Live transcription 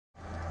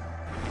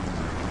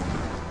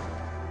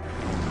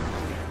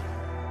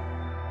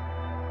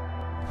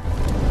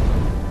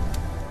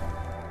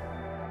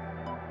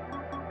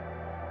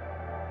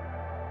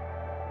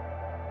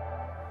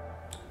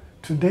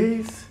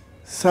Today's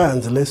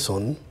science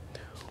lesson,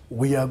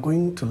 we are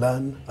going to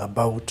learn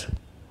about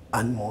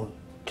animal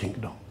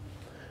kingdom.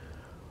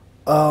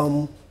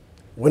 When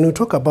we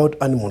talk about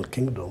animal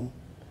kingdom,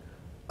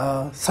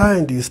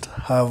 scientists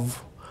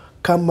have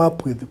come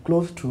up with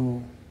close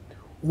to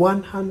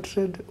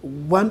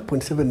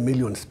 1.7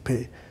 million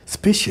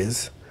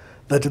species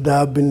that they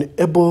have been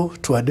able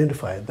to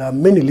identify. There are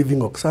many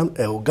living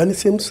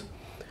organisms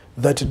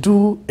that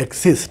do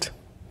exist.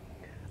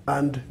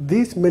 And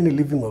these many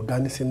living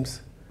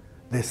organisms,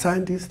 the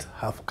scientists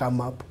have come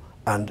up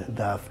and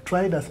they have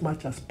tried as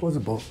much as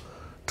possible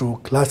to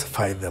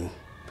classify them.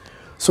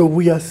 So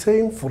we are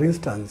saying, for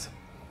instance,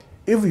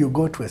 if you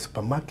go to a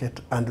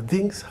supermarket and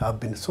things have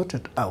been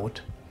sorted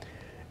out,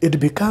 it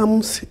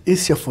becomes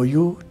easier for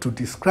you to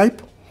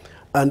describe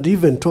and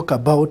even talk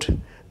about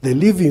the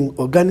living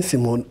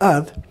organism on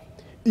Earth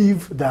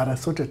if they are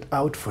sorted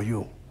out for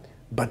you.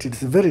 But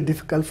it's very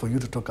difficult for you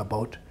to talk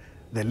about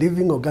the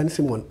living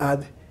organism on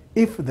Earth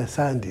if the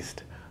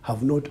scientists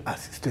have not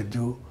assisted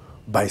you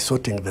by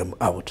sorting them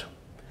out.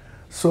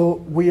 So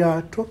we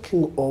are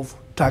talking of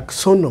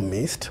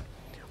taxonomists.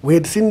 We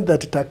had seen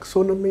that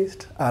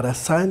taxonomists are a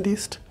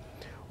scientist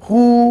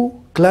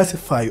who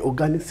classify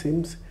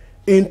organisms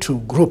into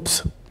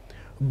groups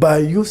by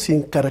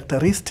using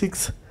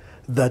characteristics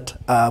that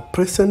are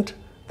present,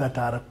 that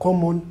are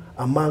common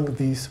among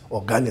these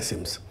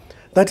organisms.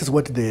 That is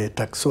what the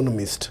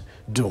taxonomists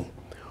do.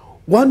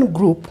 One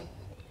group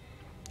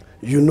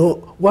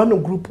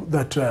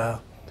that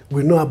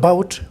we know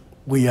about,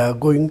 we are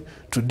going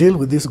to deal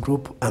with this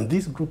group, and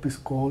this group is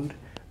called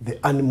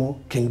the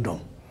animal kingdom.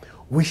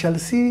 We shall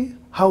see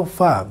how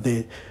far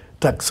the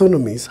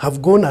taxonomists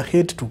have gone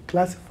ahead to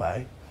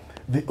classify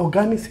the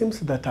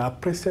organisms that are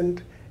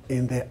present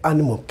in the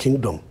animal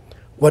kingdom,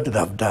 what they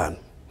have done.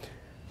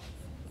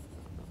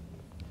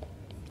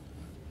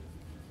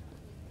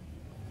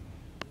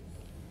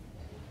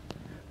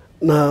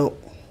 Now,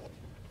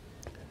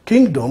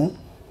 kingdom,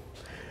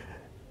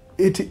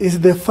 it is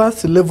the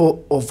first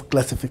level of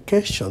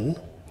classification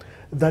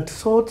that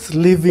sorts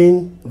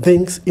living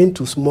things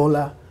into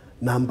smaller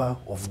number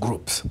of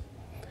groups.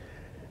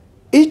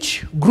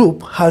 Each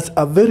group has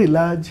a very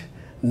large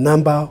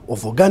number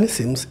of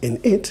organisms in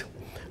it,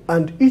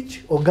 and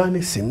each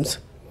organism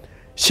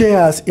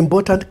shares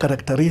important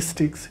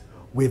characteristics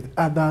with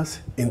others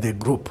in the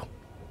group.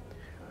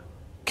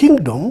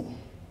 Kingdom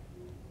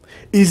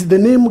is the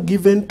name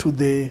given to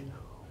the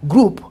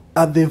group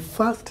at the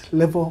first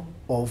level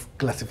of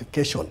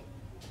classification.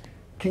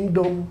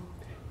 Kingdom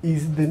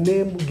is the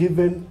name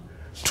given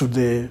to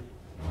the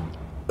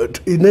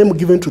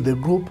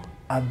group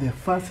at the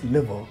first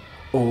level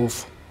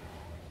of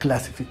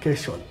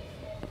classification.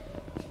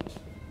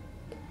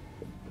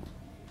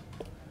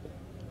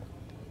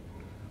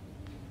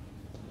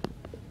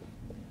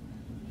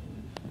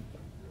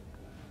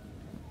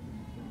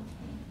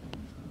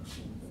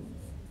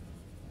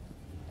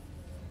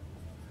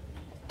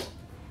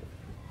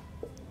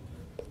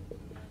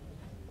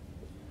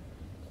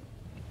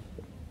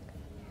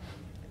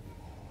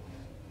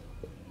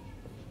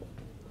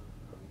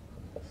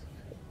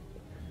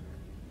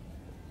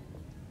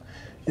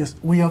 Yes,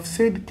 we have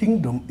said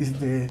kingdom is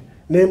the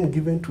name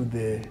given to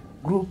the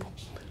group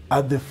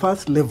at the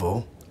first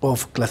level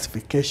of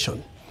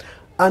classification.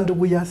 And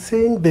we are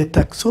saying the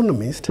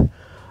taxonomists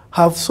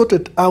have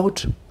sorted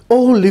out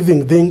all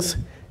living things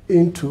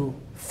into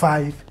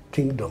 5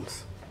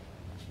 kingdoms.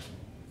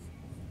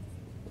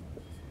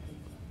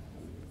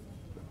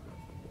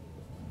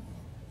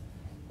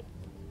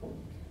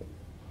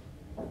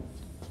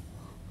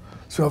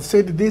 So I've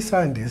said these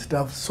scientists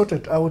have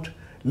sorted out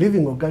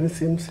living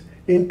organisms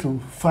into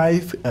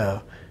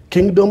 5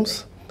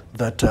 kingdoms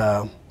that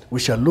we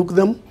shall look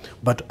them,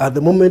 but at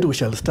the moment we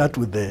shall start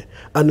with the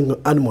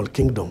animal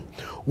kingdom.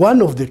 One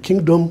of the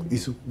kingdom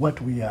is what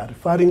we are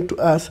referring to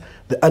as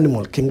the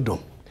animal kingdom.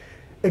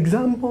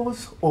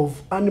 Examples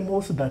of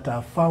animals that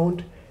are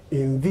found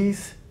in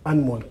these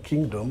animal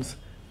kingdoms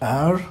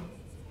are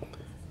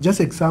just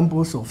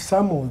examples of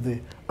some of the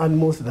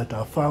animals that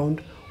are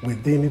found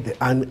within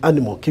the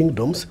animal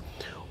kingdoms.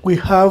 We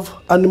have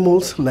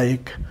animals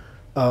like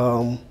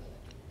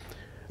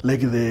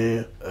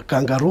the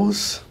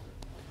kangaroos.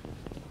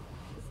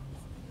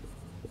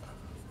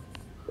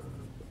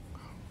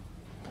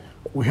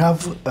 We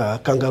have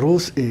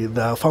kangaroos that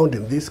are found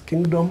in this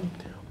kingdom.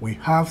 We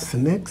have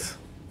snakes.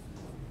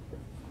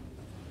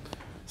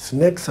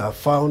 Snakes are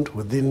found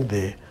within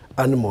the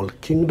animal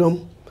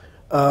kingdom.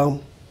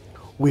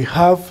 We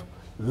have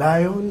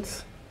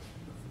lions.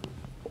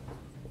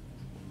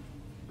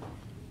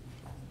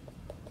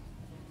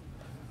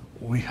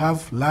 We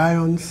have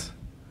lions.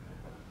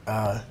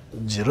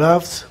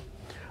 Giraffes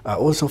are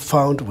also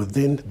found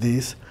within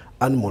this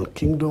animal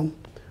kingdom.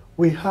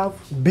 We have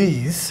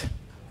bees.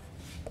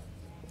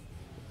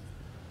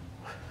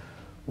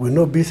 We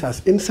know bees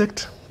as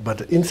insects,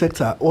 but insects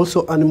are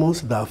also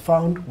animals that are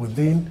found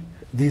within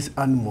this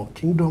animal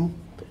kingdom.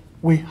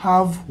 We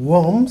have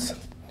worms.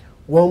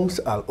 Worms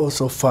are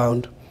also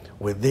found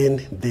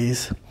within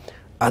this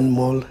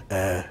animal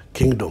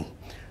kingdom.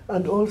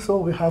 And also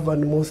we have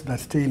animals that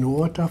stay in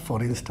water.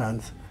 For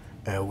instance,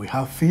 we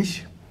have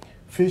fish.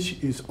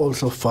 Fish is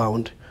also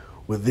found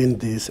within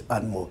this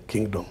animal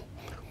kingdom.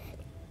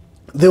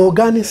 The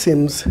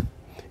organisms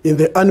in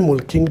the animal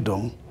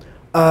kingdom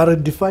are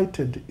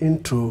divided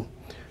into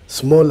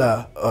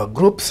smaller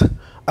groups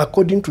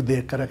according to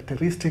their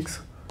characteristics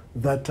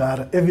that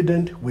are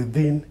evident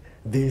within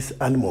these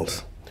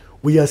animals.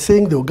 We are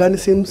saying the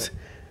organisms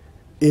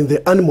in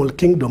the animal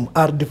kingdom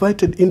are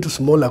divided into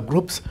smaller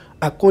groups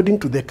according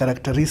to the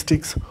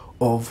characteristics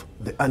of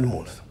the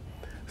animals.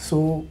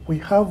 So we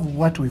have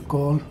what we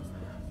call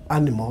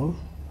animal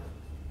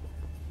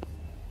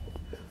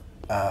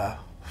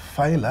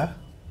phyla.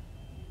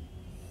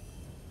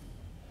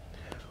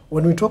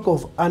 When we talk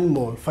of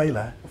animal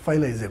phyla,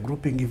 phyla is a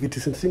grouping. If it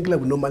is in singular,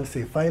 we normally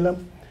say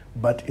phylum,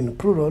 but in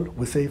plural,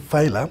 we say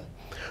phyla.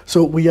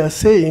 So we are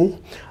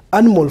saying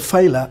animal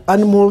phyla,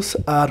 animals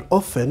are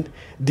often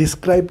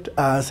described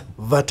as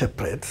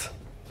vertebrates.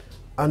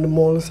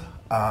 Animals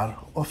are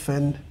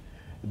often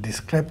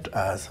described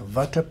as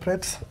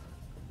vertebrates.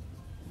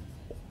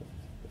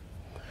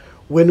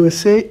 When we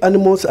say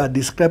animals are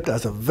described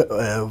as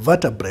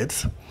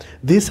vertebrates,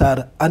 these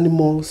are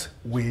animals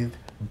with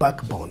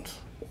backbones.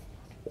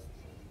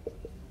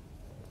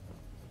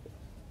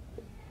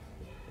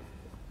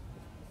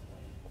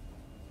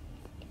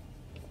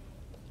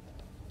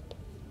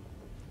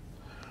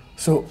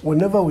 So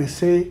whenever we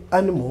say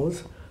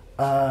animals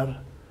are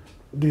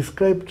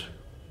described,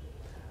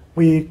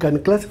 we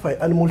can classify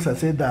animals and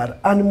say there are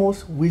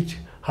animals which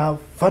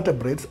have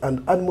vertebrates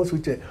and animals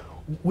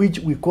which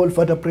we call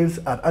vertebrates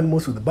are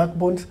animals with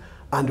backbones,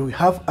 and we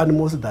have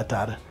animals that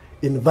are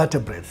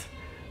invertebrates.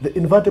 The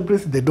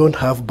invertebrates, they don't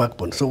have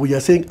backbones. So we are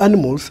saying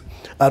animals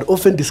are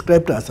often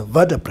described as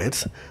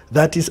vertebrates,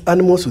 that is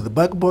animals with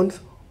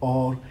backbones,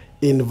 or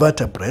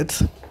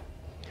invertebrates,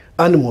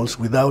 animals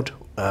without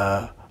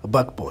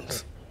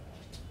backbones.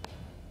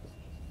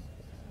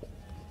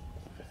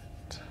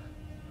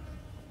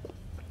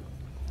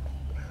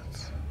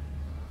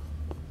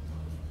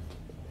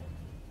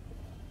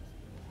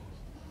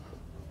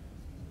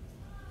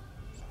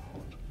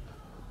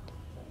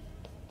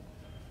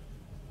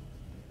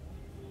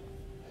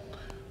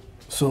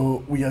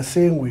 So we are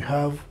saying we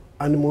have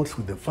animals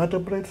with the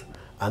vertebrates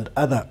and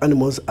other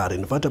animals are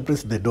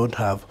invertebrates, they don't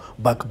have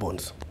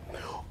backbones.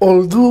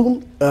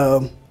 Although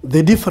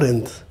the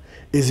difference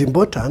is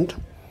important,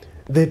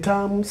 the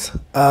terms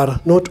are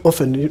not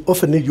often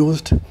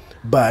used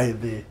by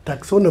the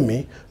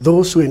taxonomy,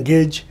 those who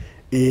engage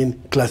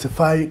in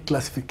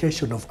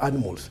classification of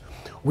animals.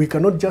 We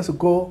cannot just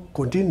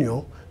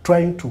continue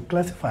trying to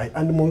classify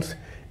animals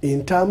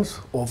in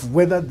terms of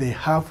whether they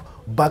have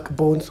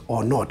backbones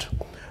or not.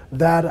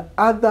 There are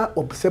other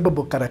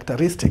observable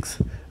characteristics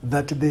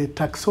that the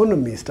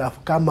taxonomists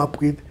have come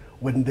up with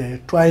when they're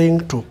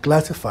trying to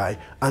classify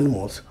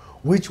animals,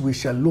 which we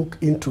shall look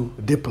into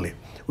deeply.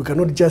 We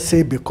cannot just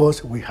say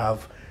because we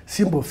have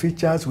simple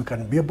features, we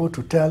can be able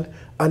to tell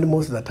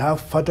animals that have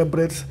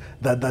vertebrates,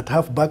 that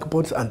have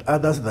backbones, and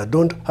others that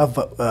don't have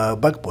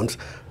backbones.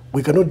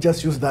 We cannot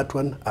just use that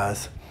one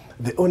as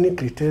the only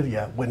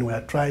criteria when we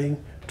are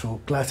trying to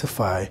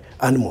classify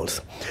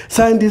animals.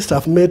 Scientists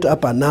have made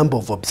up a number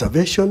of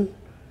observations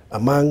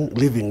among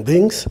living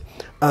things,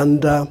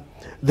 and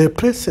the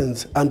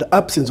presence and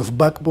absence of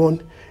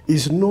backbone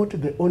is not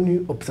the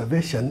only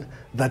observation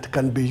that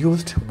can be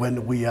used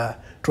when we are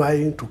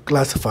trying to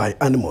classify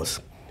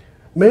animals.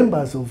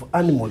 Members of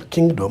animal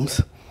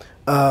kingdoms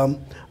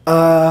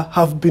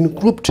have been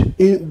grouped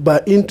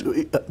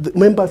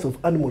members of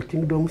animal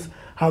kingdoms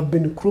have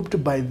been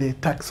grouped by the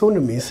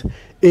taxonomies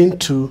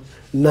into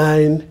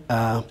 9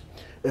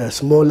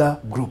 smaller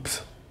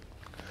groups.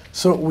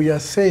 So we are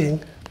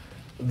saying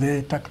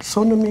the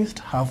taxonomists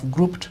have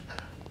grouped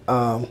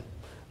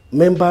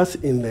members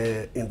in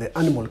the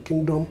animal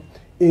kingdom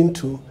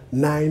into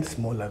 9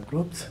 smaller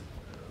groups.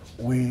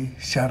 We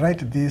shall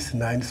write these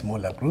 9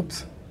 smaller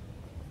groups.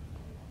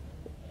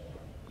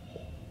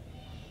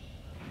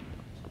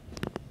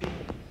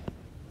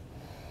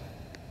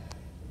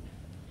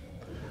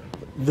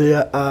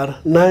 There are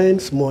 9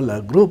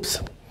 smaller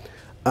groups,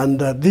 and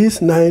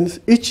these 9,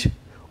 each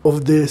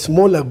of the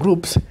smaller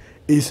groups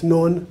is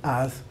known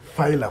as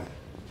phylum.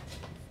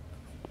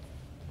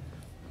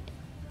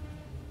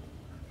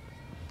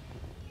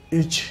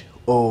 Each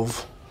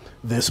of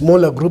the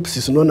smaller groups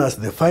is known as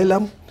the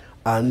phylum,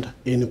 and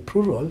in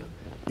plural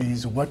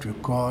is what we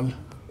call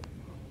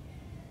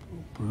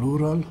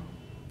phyla.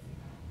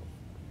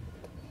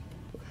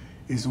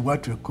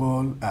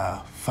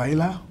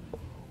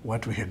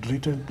 What we had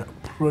written, the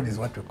plural is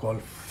what we call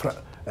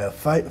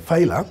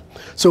phyla.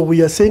 So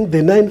we are saying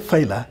the 9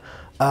 phyla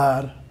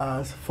are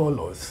as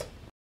follows.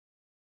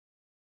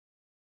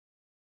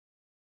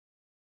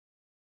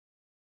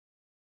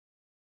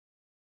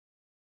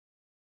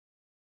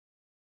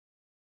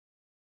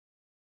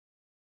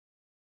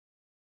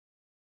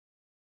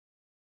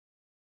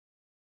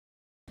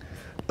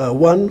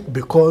 One,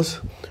 because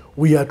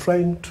we are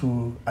trying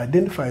to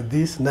identify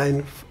these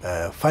 9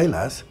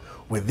 phyla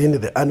within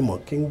the animal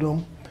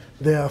kingdom.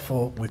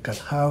 Therefore, we can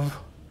have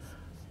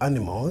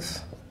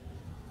animals.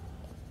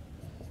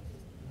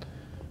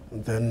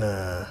 Then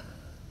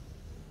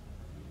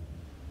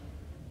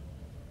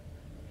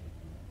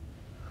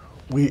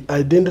we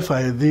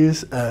identify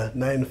these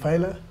 9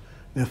 phyla.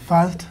 The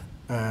first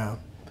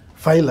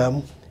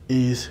phylum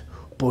is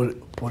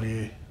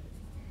Polypheras.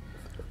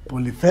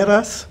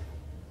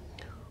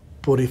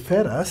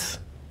 Polypheras.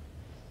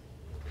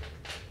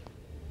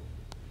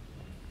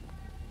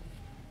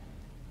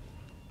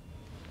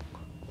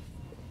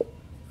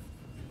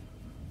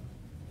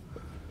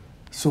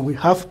 So we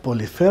have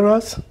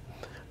Polypheras,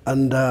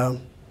 and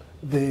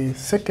the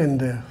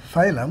second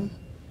phylum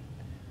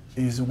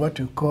is what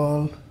you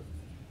call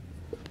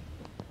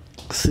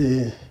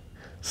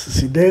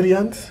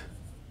Cnidarians.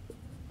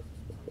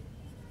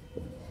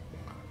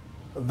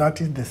 That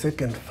is the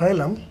second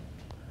phylum.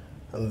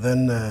 And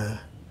then the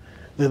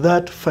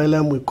third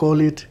phylum, we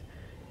call it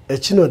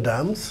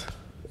Echinoderms.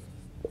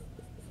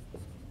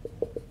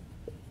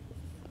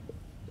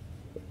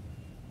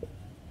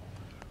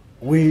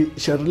 We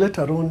shall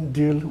later on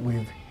deal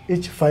with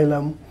each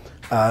phylum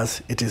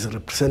as it is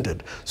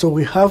represented. So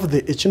we have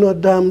the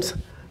Echinoderms,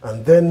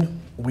 and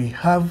then we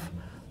have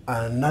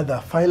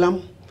another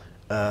phylum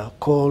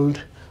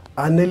called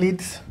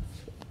Annelids.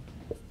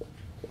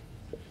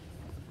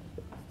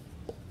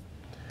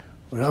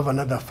 We have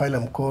another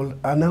phylum called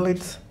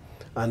Annelids,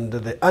 and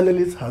the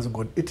Annelids has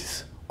got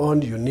its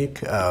own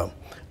unique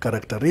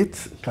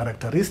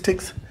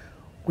characteristics.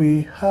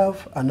 We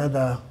have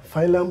another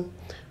phylum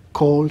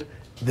called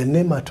the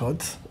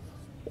nematodes.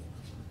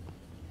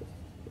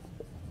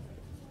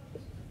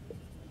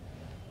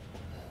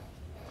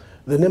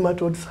 The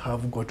nematodes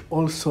have got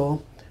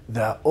also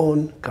their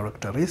own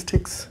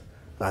characteristics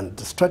and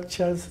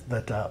structures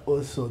that are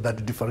also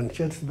that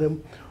differentiates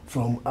them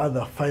from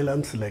other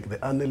phylums like the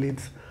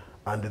annelids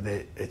and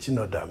the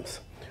echinoderms.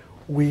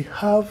 We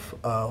have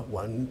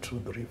 1, 2,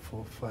 3,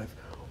 4, 5.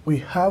 We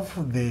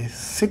have the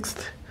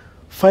 6th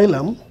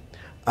phylum,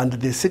 and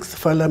the 6th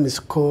phylum is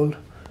called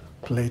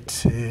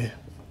Platyhelminths.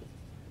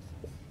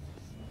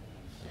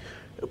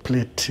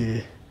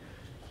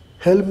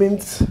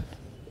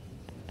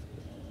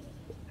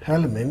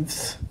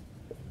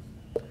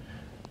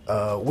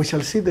 We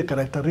shall see the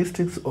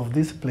characteristics of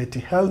these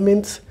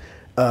platyhelminths.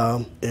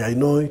 I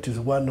know it is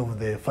one of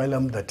the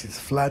phylum that is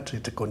flat.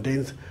 It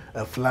contains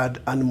flat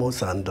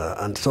animals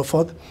and so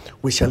forth.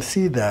 We shall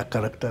see their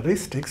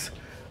characteristics.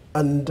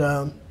 And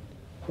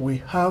we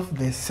have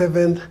the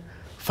 7th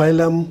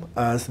phylum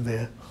as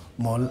the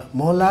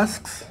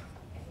mollusks.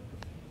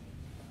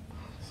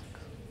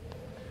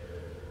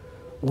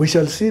 We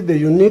shall see the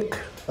unique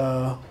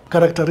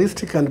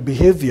characteristic and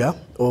behavior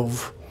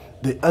of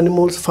the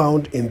animals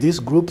found in these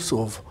groups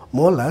of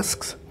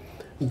mollusks.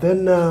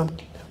 Then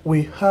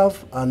we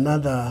have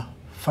another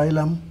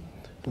phylum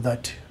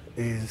that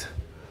is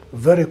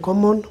very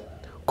common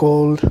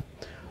called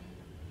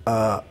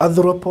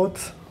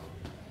arthropods.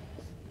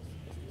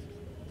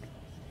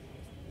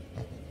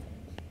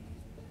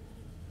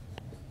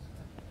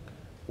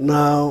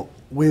 Now,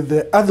 with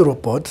the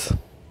arthropods,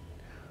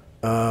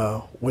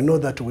 we know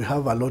that we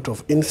have a lot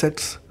of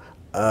insects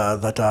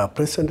that are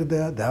present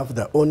there. They have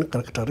their own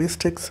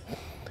characteristics,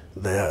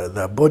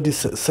 their body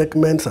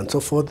segments and so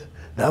forth.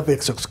 They have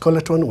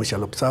exoskeleton, we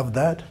shall observe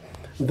that.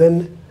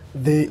 Then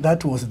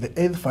that was the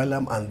 8th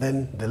phylum, and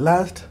then the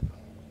last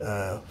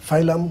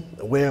phylum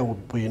where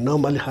we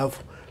normally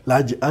have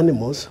large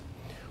animals,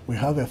 we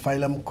have a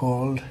phylum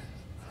called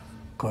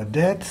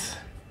Chordates.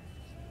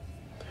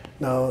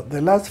 Now,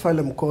 the last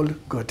phylum called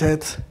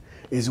Chordates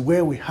is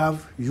where we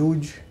have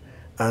huge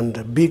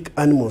and big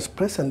animals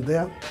present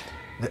there,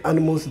 the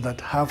animals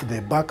that have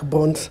the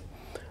backbones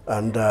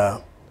and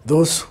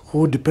those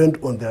who depend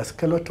on their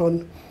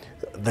skeleton,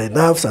 the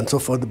nerves and so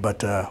forth,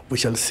 but we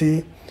shall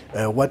see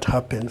what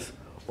happens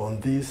on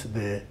this,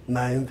 the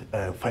 9th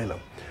phylum.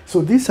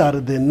 So these are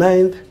the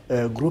 9th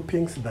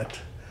groupings that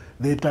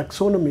the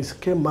taxonomists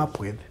came up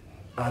with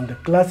and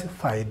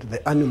classified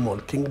the animal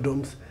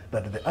kingdoms,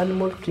 that the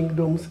animal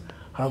kingdoms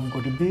have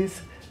got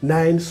these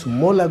 9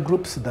 smaller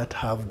groups that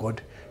have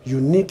got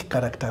unique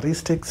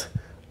characteristics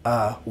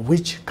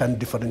which can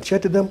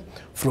differentiate them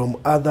from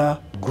other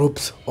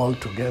groups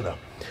altogether.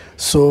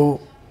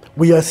 So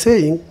we are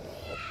saying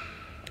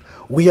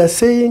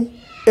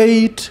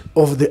 8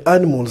 of the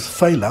animals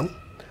phyla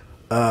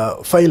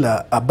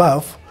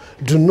above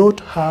do not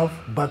have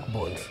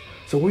backbones.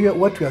 So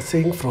what we are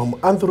saying from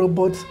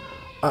arthropods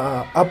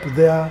up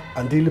there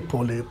until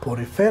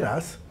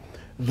Polypheras,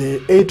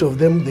 the 8 of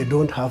them, they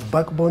don't have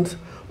backbones,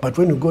 but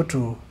when you go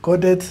to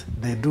Chordates,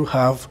 they do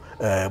have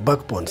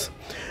backbones.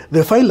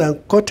 The phylum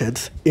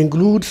Chordates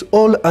includes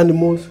all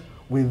animals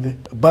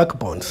with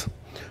backbones.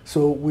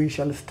 So we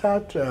shall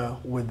start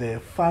with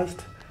the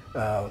first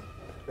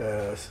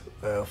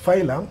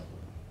phylum,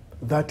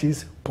 that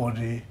is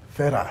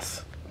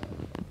Polypheras.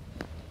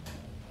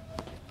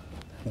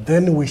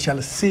 Then we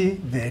shall see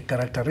the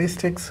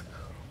characteristics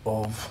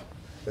of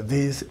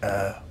these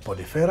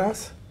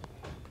Polypheras.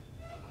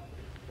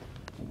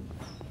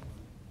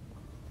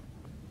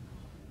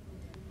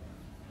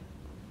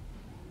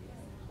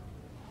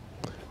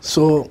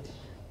 So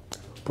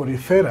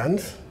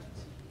poriferans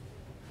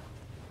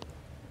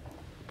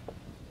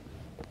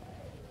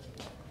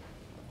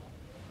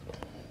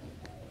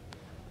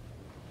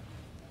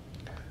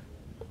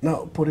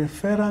now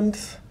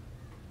poriferans,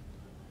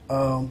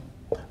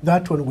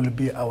 that one will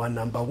be our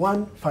number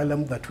one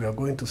phylum that we are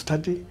going to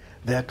study,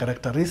 their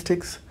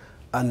characteristics,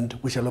 and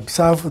we shall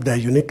observe their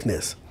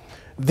uniqueness.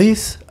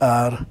 These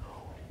are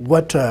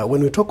what,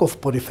 when we talk of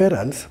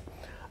poriferans,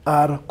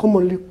 are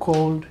commonly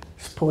called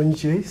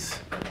sponges.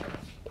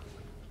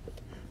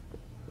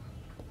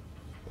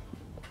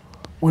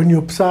 When you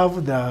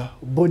observe, their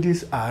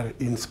bodies are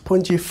in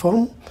spongy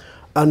form,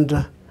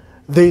 and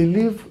they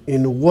live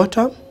in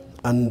water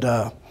and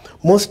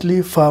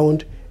mostly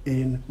found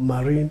in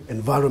marine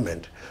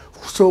environment.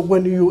 So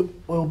when you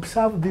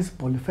observe these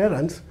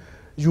poriferans,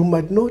 you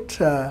might not,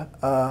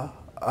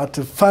 at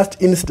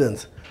first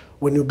instance,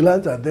 when you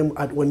glance at them,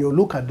 when you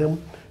look at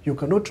them, you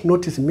cannot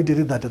notice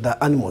immediately that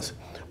they're animals.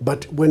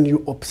 But when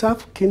you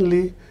observe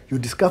keenly, you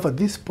discover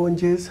these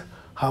sponges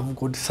have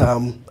got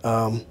some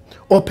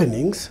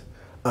openings,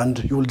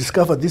 and you will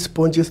discover these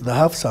sponges that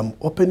have some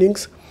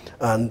openings,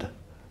 and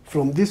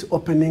from these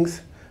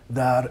openings,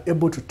 they are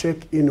able to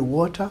take in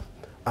water,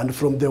 and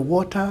from the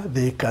water,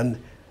 they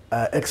can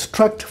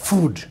extract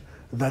food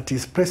that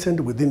is present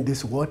within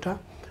this water.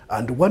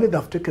 And when they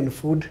have taken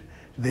food,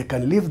 they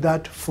can leave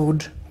that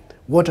food,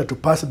 water to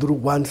pass through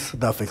once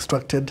they have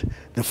extracted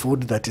the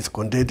food that is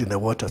contained in the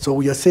water. So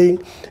we are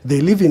saying they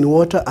live in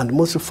water and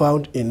mostly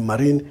found in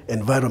marine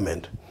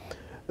environment.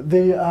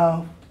 They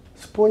are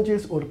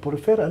sponges or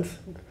poriferans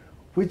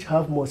which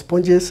have more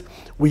sponges.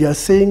 We are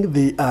saying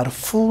they are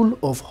full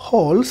of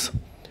holes,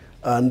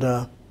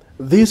 and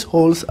these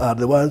holes are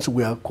the ones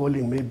we are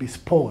calling maybe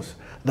spores.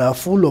 They are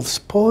full of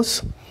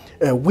spores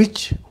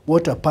which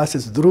water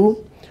passes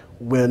through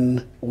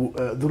when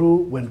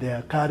they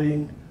are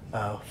carrying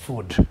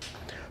food.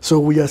 So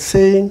we are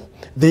saying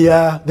they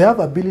have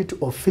ability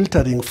of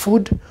filtering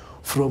food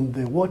from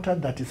the water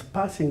that is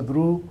passing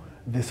through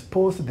the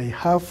spores they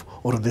have,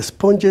 or the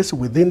sponges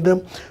within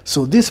them.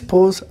 So these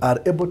spores are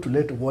able to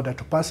let water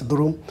to pass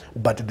through,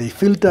 but they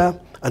filter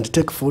and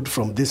take food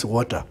from this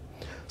water.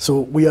 So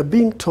we are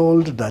being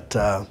told that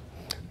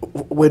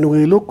when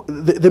we look,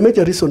 the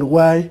major reason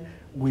why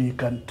we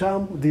can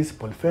term these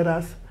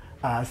poriferans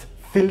as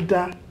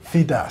filter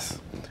feeders,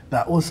 they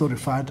are also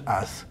referred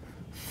as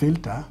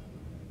filter.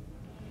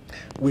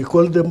 We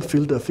call them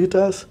filter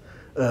feeders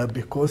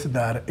because they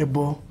are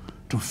able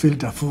to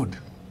filter food.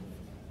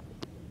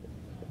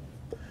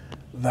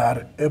 They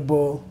are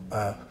able,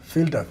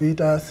 filter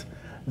feeders,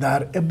 they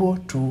are able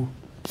to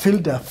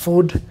filter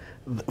food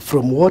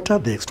from water.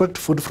 They extract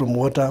food from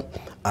water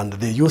and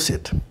they use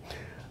it.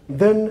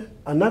 Then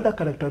another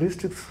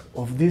characteristic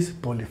of these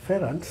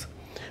poriferans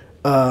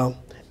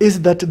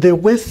is that the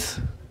waste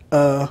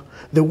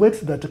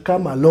that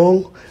come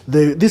along,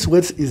 this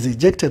waste is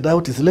ejected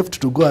out, is left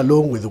to go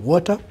along with the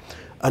water,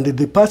 and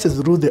it passes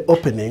through the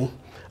opening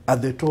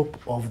at the top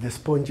of the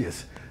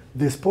sponges.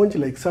 The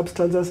sponge-like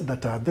substances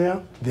that are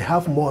there, they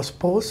have more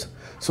spores.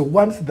 So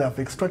once they have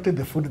extracted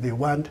the food they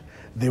want,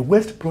 the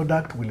waste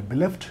product will be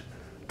left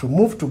to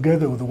move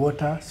together with the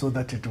water so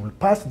that it will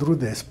pass through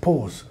the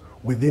spores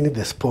within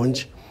the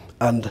sponge,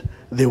 and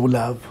they will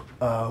have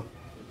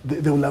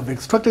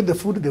extracted the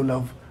food. They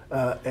will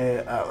have,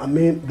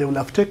 they will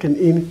have taken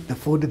in the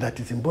food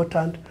that is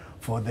important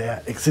for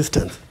their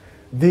existence.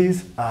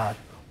 These are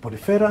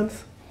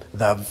poriferans.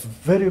 They are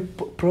very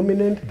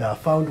prominent. They are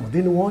found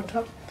within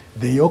water.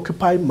 They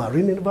occupy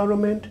marine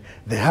environment.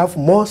 They have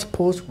more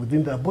spores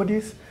within their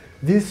bodies.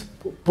 This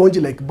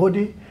sponge-like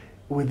body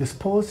with the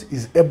spores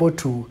is able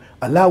to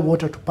allow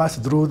water to pass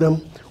through them,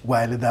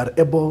 while they are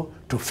able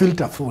to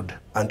filter food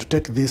and to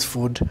take this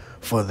food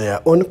for their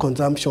own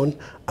consumption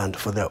and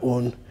for their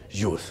own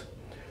use.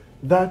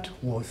 That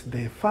was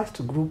the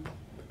first group,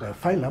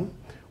 phylum.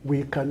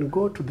 We can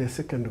go to the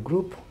second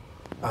group,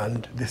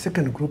 and the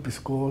second group is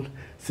called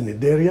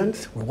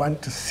cnidarians. We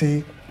want to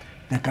see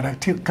the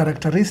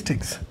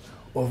characteristics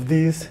of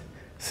these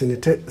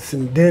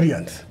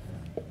cnidarians.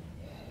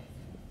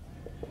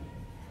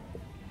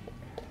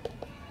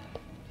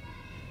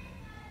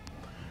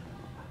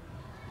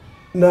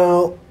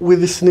 Now, with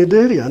the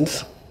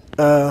cnidarians,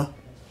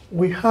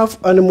 we have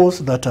animals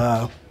that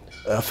are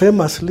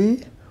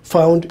famously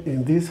found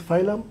in this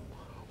phylum.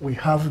 We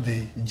have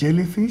the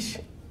jellyfish.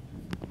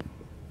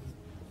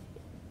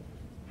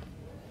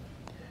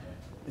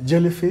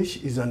 Jellyfish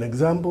is an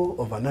example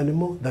of an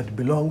animal that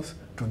belongs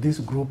to this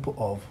group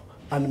of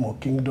animal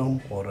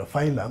kingdom or a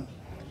phylum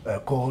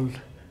called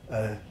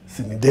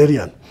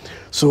cnidarian.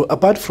 So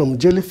apart from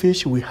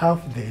jellyfish, we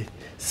have the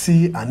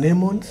sea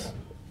anemones.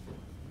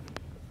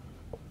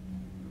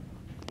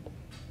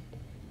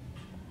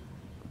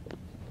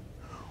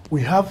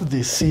 We have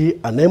the sea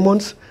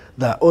anemones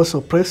that are also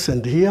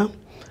present here,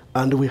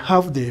 and we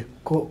have the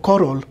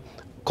coral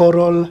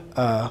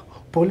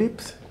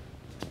polyps.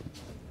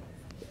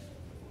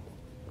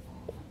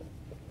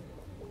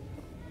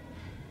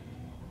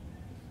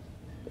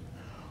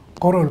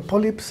 Coral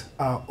polyps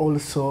are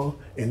also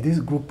in this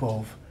group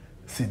of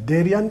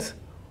cnidarians.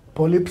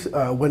 Polyps,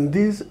 when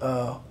these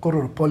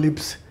coral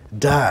polyps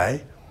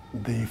die,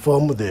 they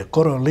form the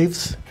coral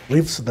reefs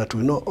that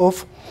we know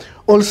of.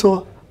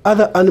 Also,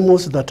 other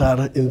animals that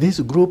are in this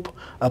group,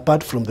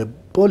 apart from the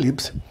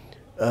polyps,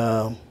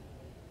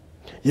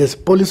 yes,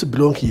 polyps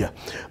belong here.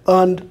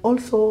 And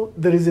also,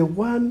 there is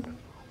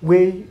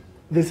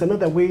there's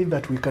another way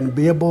that we can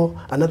be able,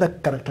 another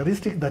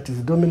characteristic that is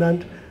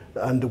dominant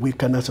and we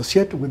can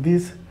associate with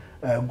this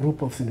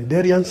group of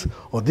cnidarians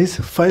or this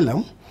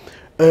phylum.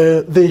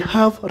 They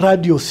have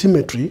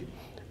radiosymmetry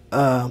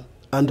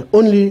and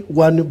only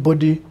one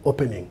body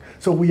opening.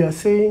 So we are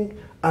saying,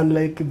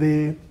 unlike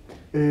the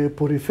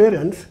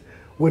poriferians,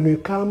 when we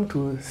come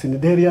to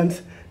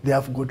cnidarians, they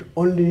have got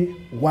only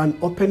one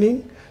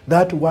opening.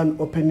 That one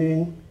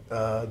opening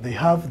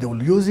they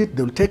will use it,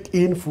 they will take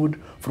in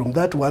food from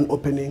that one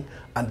opening,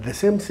 and the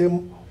same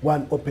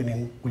one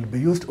opening will be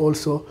used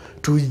also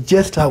to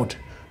ingest out,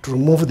 to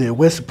remove the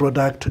waste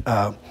product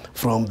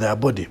from their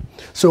body.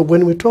 So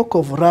when we talk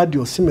of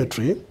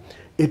radiosymmetry,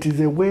 it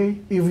is a way,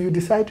 if you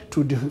decide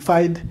to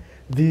divide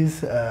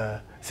these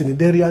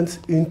cnidarians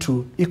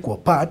into equal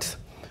parts,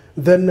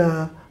 then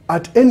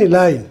at any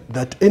line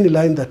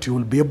that you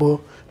will be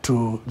able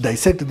to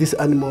dissect this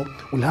animal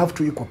will have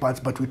two equal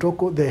parts, but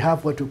they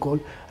have what we call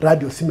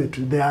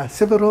radiosymmetry. There are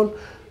several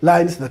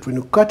lines that when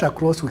you cut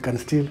across, we can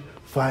still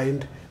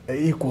find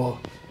equal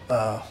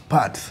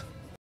parts.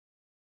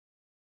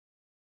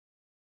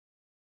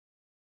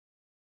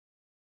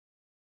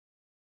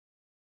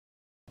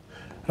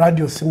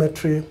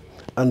 Radiosymmetry,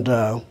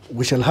 and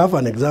we shall have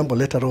an example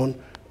later on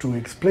to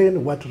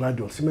explain what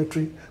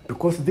radiosymmetry,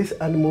 because these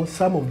animals,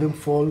 some of them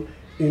fall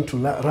into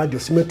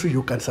radiosymmetry.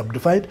 You can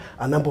subdivide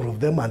a number of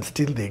them and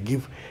still they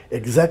give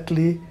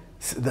exactly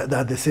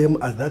the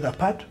same as the other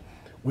part.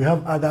 We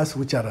have others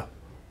which are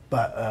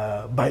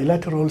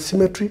bilateral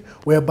symmetry,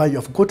 whereby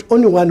you've got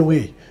only one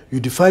way. You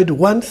divide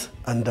once,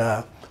 and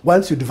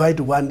once you divide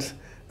once,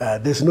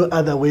 there's no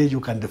other way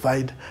you can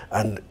divide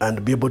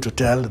and be able to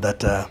tell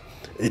that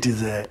it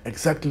is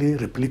exactly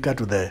replica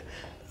to the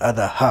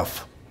other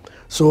half.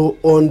 So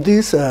on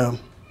this,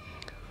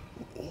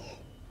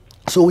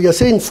 so we are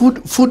saying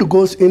food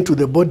goes into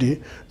the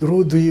body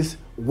through this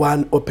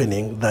one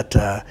opening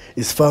that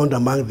is found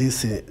among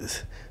these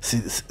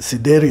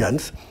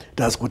cnidarians. It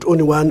has got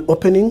only one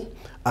opening,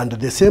 and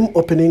the same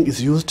opening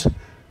is used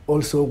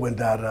also when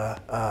they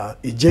are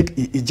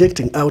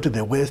ejecting out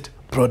the waste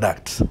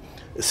products.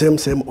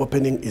 Same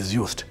opening is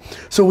used.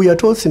 So we are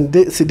told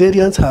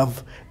cnidarians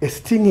have a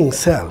stinging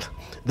cell.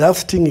 They have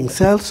stinging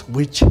cells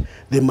which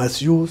they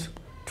must use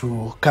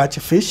to catch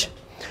fish.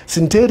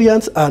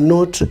 Cnidarians are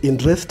not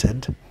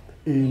interested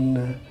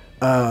in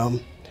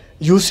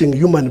using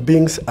human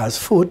beings as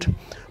food,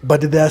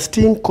 but their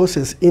sting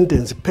causes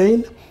intense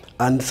pain,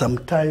 and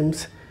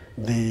sometimes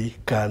they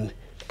can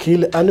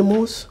kill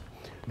animals.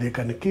 They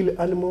can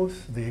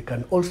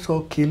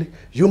also kill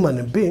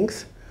human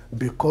beings,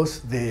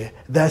 because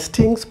their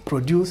stings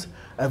produce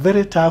a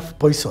very tough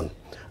poison.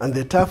 And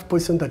the tough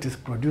poison that is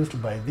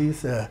produced by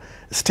these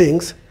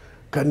stings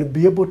can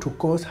be able to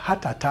cause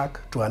heart attack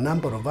to a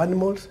number of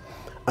animals.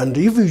 And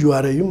if you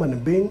are a human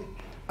being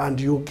and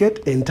you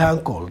get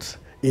entangled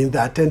in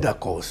their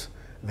tentacles,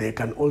 they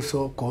can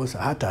also cause a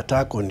heart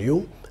attack on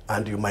you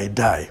and you might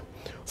die.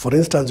 For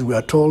instance, we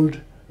are told,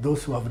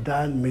 those who have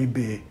done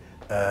maybe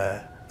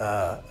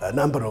a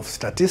number of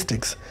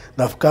statistics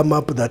that have come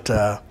up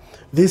that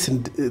these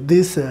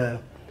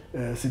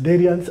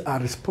cnidarians are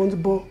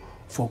responsible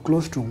for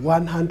close to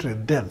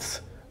 100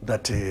 deaths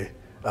that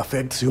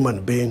affects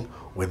human being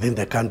within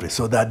the country.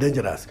 So they are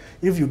dangerous.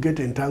 If you get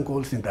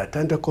entangled in their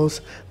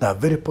tentacles, they are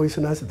very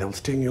poisonous. They will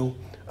sting you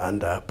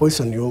and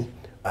poison you,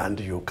 and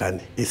you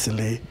can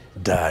easily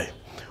die.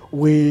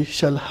 We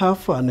shall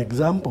have an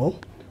example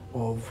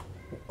of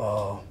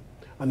a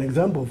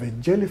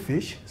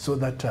jellyfish, so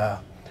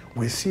that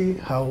we see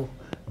how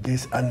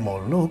this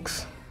animal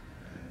looks.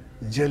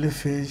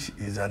 Jellyfish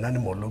is an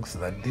animal looks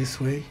like this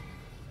way,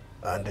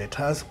 and it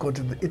has got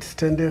its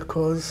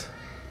tentacles.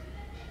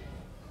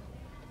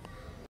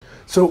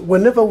 So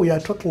whenever we are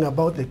talking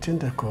about the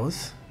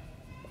tentacles,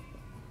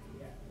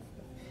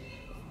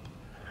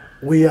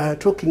 we are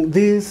talking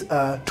these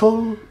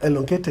tall,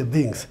 elongated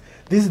things.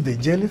 This is the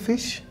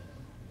jellyfish,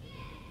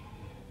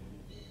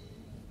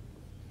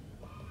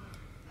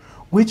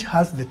 which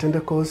has the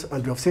tentacles,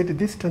 and we have said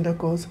these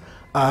tentacles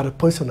are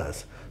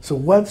poisonous. So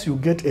once you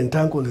get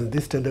entangled in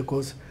these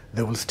tentacles,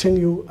 they will sting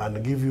you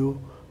and give you,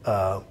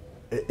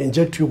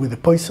 inject you with the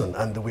poison.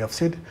 And we have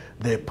said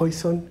the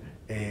poison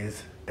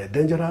is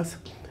dangerous.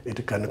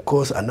 It can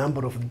cause a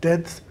number of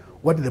deaths.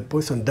 What the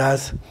poison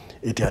does,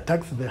 it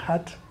attacks the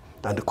heart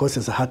and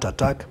causes a heart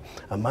attack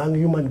among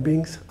human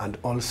beings and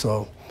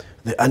also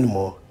the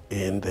animal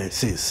in the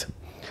seas.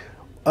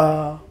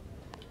 That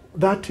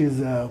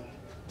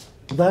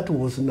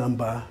was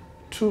number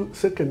 2,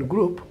 second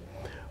group.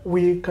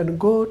 We can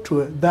go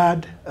to a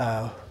third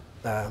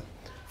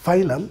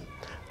phylum,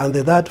 and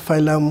the third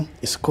phylum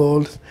is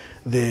called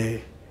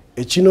the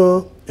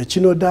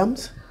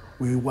echinodams,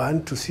 we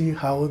want to see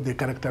how the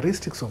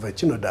characteristics of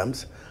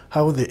echinoderms,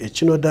 how the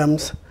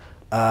echinoderms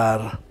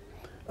are,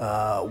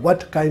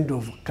 what kind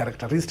of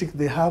characteristics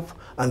they have,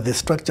 and the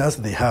structures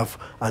they have,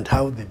 and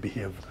how they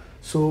behave.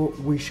 So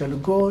we shall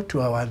go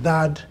to our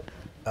third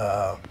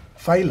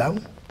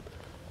phylum,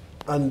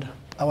 and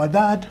our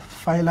third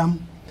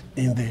phylum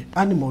in the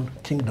animal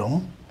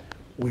kingdom,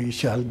 we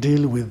shall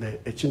deal with the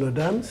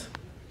echinoderms.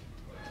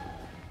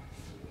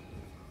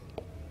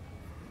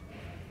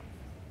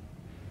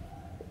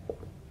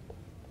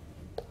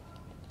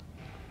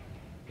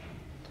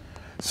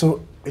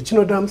 So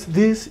echinoderms,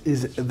 this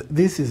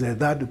is a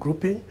third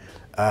grouping.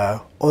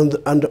 On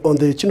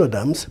the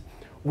echinoderms,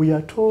 we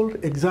are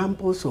told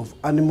examples of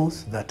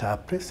animals that are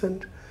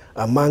present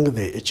among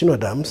the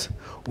echinoderms.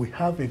 We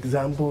have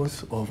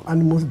examples of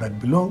animals that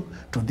belong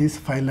to this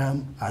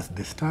phylum as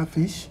the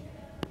starfish.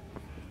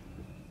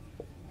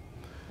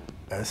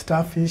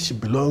 Starfish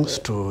belongs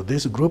to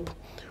this group.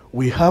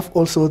 We have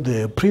also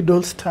the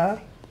brittle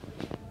star.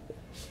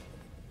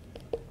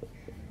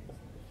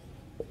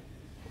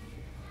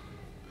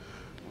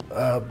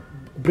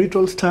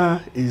 Brittle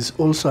star is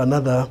also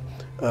another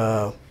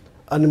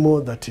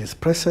animal that is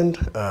present,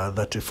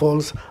 that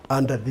falls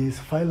under this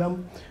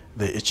phylum,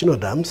 the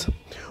echinoderms.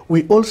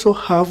 We also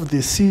have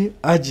the sea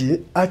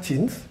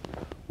urchins.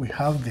 We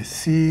have the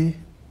sea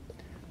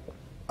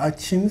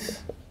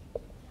urchins.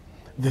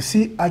 The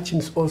sea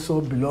urchins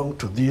also belong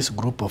to this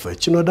group of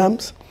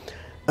echinoderms.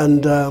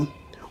 And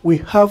we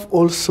have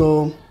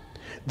also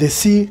the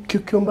sea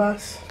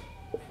cucumbers.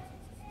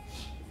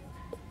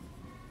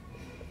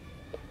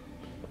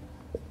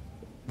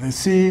 The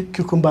sea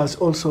cucumbers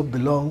also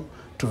belong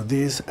to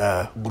this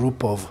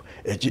group of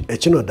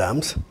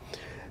echinoderms.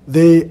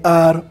 They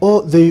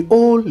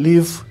all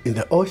live in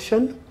the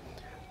ocean,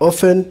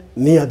 often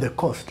near the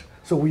coast.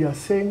 So we are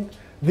saying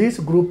this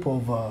group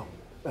of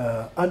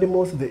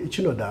animals, the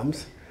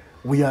echinoderms,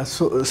 we are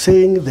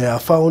saying they are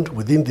found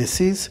within the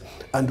seas,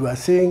 and we are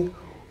saying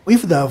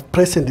if they are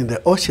present in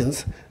the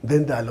oceans,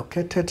 then they are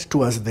located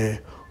towards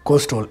the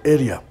coastal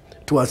area.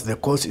 Towards the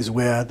coast is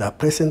where their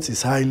presence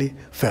is highly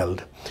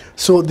felt.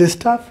 So the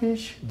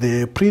starfish,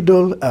 the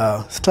brittle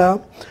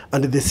star,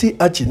 and the sea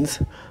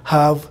urchins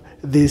have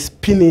the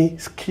spiny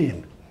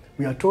skin.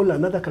 We are told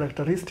another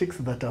characteristics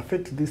that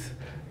affect these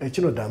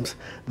echinoderms,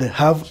 they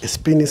have a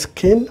spiny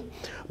skin,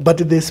 but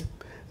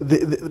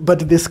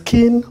the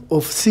skin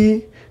of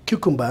sea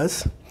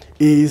cucumbers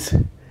is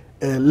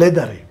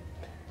leathery.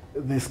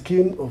 The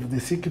skin of the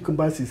sea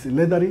cucumbers is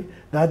leathery.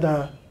 The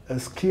other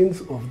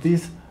skins of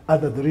these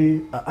other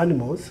three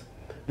animals,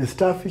 the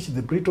starfish,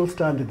 the brittle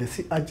star, and the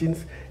sea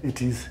urchins,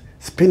 it is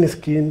spiny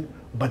skin,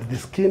 but the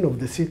skin of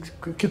the sea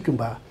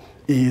cucumber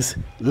is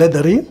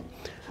leathery.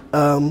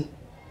 And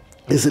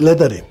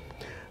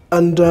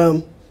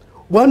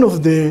one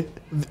of the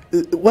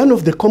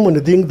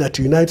common things that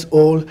unites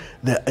all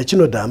the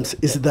echinoderms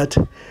is that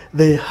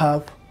they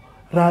have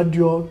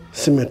radial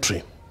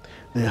symmetry.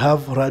 They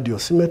have radial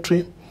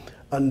symmetry,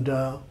 and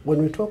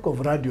when we talk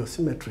of radial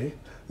symmetry,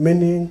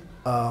 meaning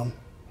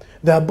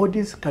their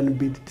bodies can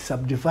be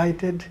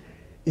subdivided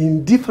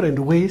in different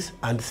ways,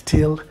 and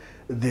still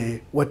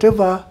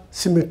whatever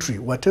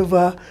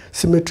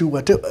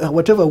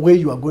way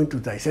you are going to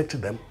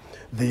dissect them,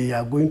 they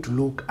are going to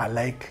look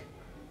alike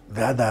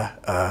the other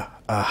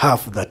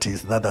half, that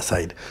is the other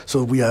side.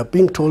 So we are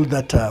being told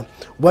that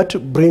what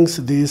brings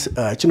these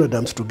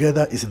echinoderms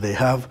together is they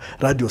have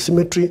radial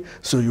symmetry,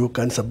 so you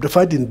can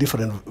subdivide in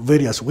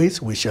various ways.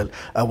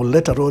 I will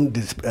later on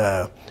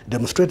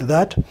demonstrate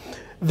that.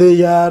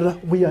 We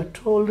are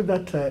told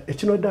that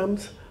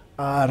echinoderms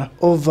are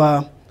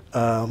over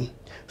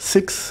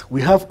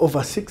we have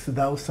over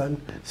 6,000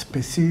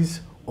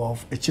 species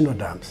of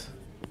echinoderms.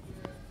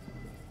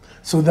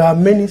 So there are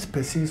many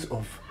species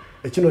of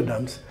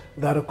echinoderms.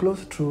 There are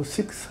close to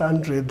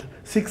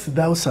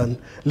 6,000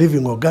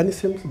 living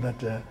organisms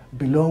that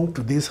belong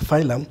to this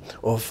phylum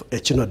of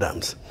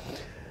echinoderms.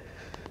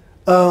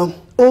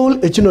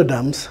 All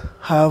echinoderms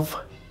have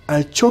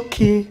a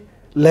chalky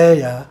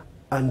layer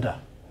under.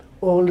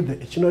 All the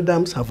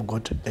echinoderms have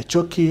got a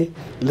chalky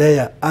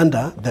layer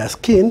under their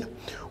skin,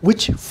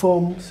 which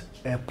forms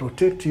a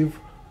protective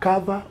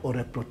cover or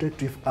a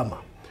protective armor.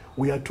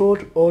 We are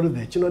told all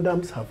the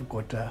echinoderms have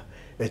got a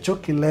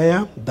chalky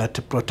layer that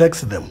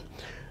protects them.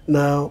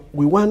 Now,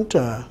 we want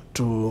to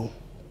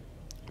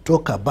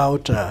talk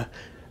about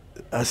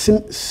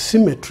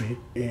symmetry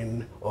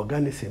in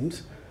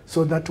organisms,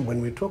 so that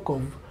when we talk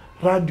of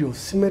radial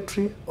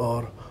symmetry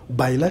or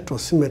bilateral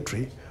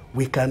symmetry,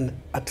 we can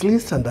at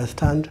least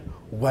understand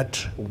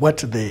what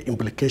the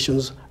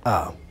implications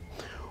are.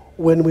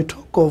 When we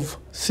talk of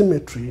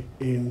symmetry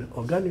in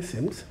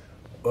organisms,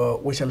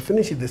 we shall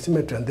finish with the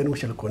symmetry and then we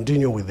shall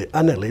continue with the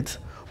annelids,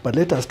 but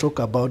let us talk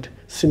about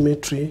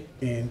symmetry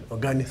in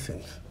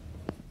organisms.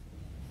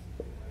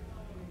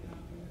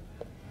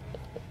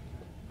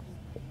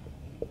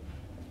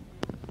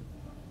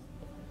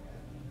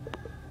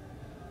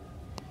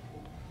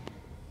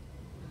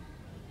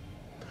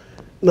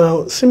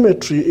 Now,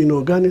 symmetry in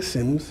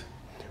organisms,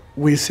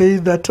 we say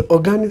that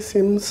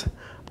organisms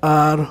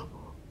are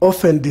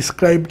often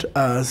described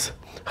as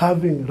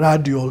having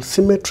radial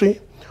symmetry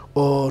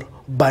or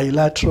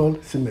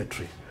bilateral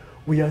symmetry.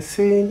 We are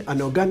saying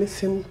an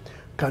organism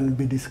can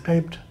be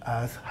described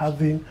as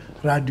having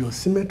radial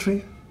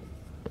symmetry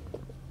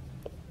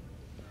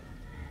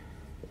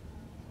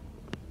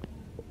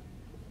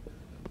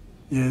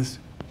Yes,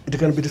 it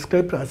can be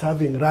described as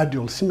having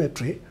radial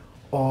symmetry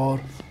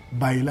or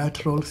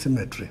bilateral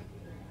symmetry.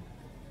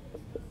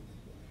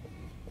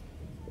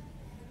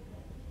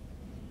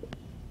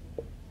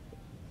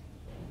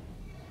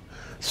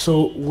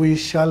 So we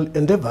shall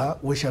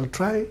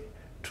try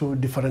to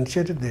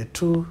differentiate the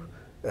two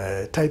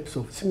types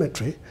of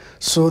symmetry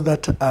so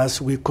that as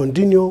we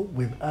continue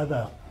with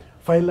other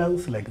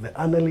phylums like the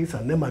annelids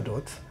and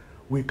nematodes,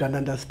 we can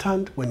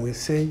understand when we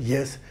say,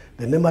 yes,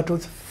 the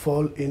nematodes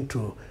fall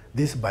into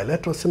this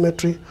bilateral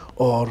symmetry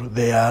or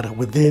they are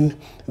within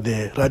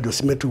the radial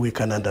symmetry, we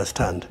can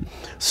understand.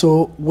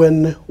 So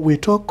when we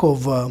talk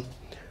of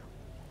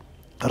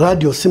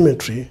radial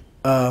symmetry,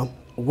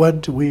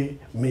 what do we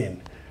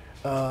mean?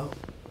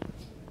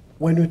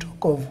 When we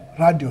talk of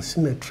radial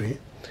symmetry,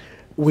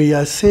 we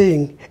are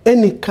saying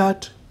any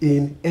cut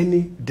in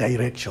any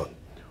direction.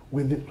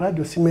 With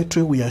radial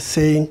symmetry, we are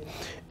saying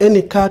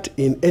any cut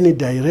in any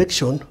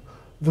direction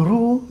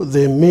through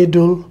the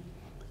middle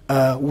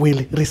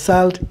will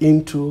result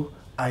into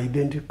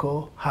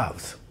identical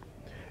halves.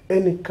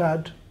 We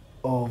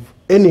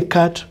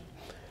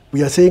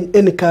are saying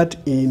any cut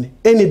in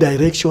any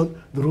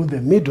direction through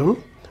the middle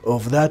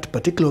of that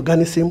particular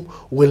organism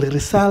will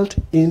result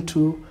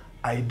into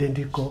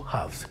identical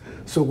halves.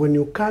 So when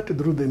you cut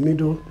through the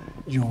middle,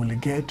 you will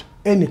get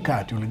any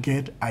cut, you will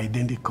get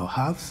identical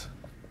halves.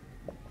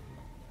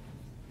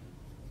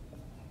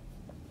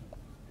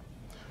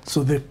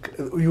 So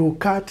you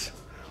cut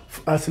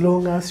as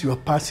long as you are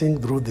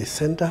passing through the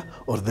center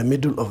or the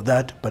middle of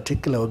that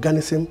particular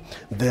organism,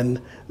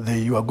 then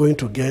you are going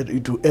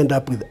to end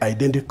up with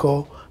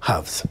identical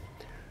halves.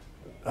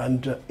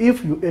 And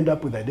if you end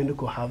up with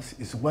identical halves,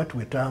 is what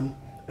we term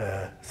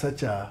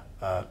such a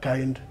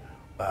kind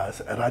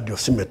as a radial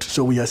symmetry.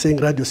 So we are saying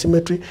radial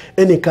symmetry,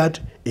 any cut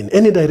in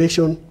any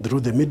direction through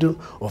the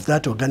middle of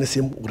that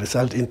organism will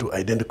result into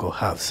identical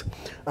halves.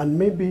 And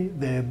maybe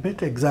the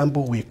better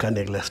example we can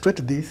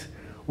illustrate this,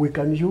 we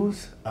can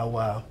use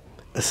our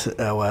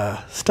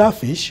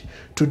starfish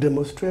to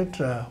demonstrate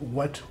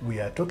what we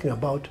are talking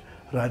about,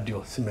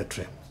 radial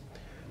symmetry.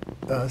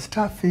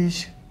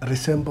 Starfish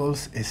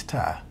resembles a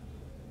star.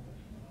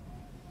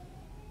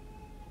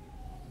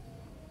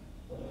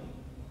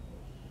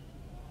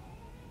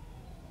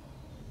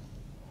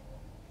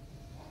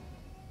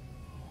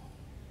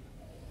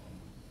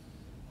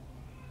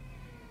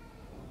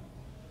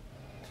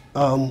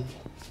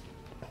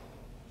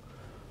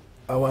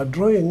 Our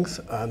drawings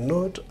are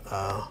not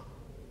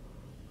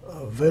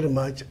very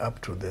much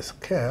up to the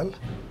scale,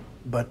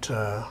 but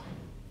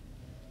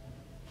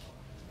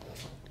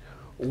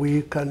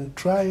we can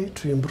try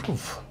to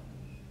improve.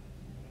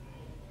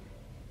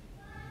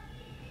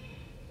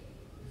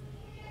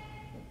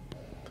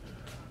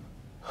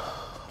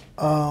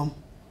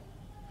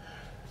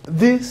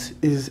 This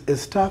is a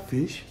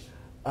starfish.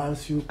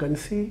 As you can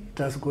see, it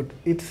has got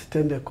its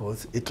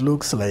tentacles. It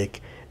looks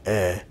like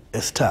a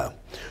star.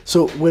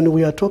 So when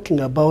we are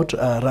talking about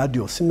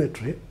radial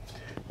symmetry,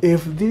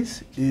 if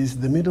this is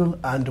the middle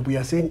and we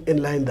are saying a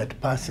line that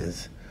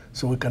passes,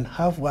 so we can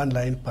have one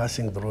line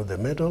passing through the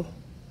middle.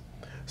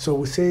 So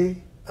we say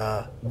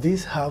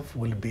this half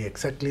will be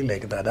exactly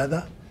like that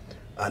other,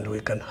 and we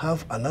can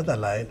have another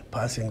line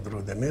passing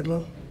through the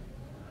middle,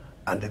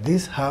 and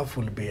this half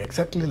will be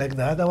exactly like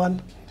the other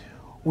one.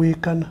 We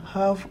can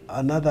have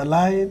another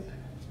line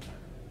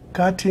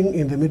cutting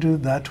in the middle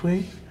that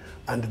way,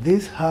 and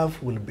this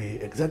half will be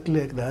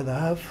exactly like the other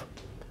half,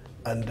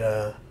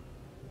 and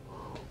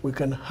we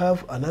can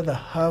have another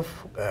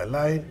half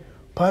line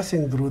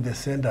passing through the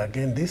center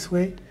again this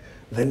way.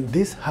 Then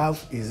this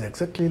half is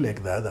exactly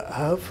like the other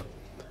half,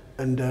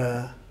 and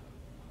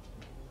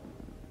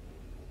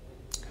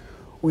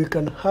we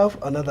can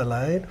have another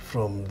line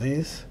from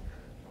this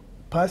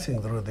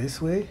passing through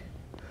this way,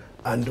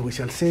 and we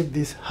shall say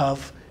this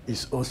half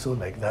is also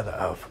like the other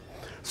half.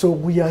 So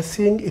we are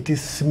saying it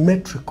is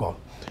symmetrical.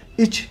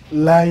 Each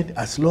line,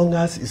 as long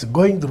as it's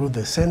going through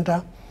the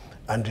center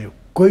and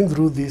going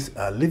through this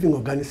living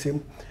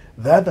organism,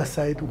 the other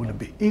side will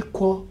be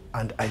equal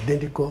and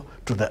identical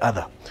to the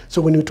other.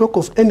 So when you talk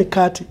of any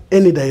cut,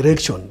 any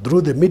direction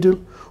through the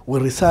middle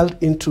will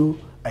result into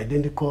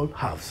identical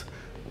halves.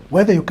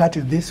 Whether you cut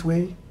it this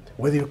way,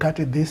 whether you cut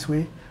it this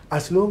way,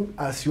 as long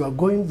as you are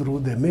going through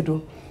the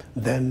middle,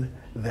 then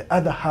the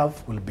other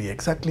half will be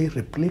exactly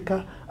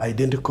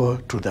identical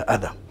to the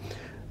other.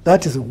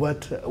 That is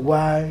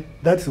when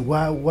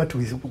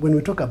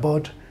we talk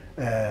about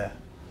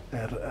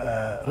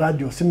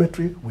radial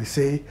symmetry, we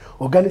say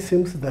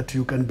organisms that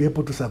you can be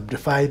able to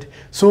subdivide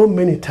so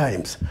many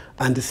times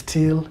and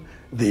still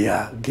they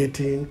are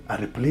getting a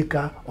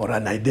replica or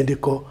an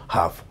identical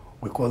half.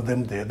 We call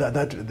them,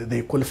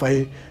 they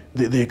qualify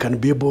they can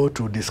be able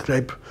to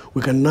describe.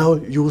 We can now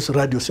use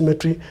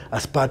radiosymmetry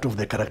as part of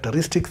the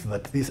characteristics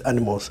that these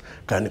animals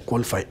can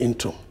qualify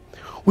into.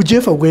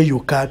 Whichever way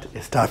you cut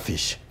a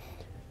starfish,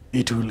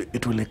 it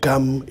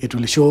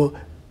will show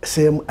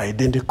same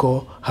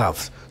identical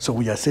halves. So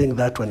we are saying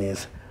that one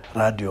is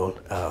radial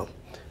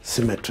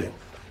symmetry.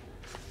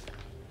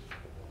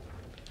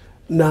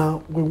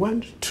 Now we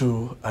want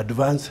to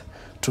advance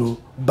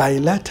to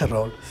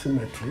bilateral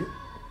symmetry,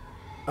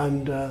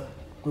 and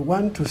we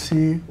want to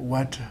see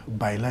what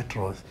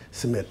bilateral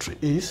symmetry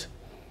is,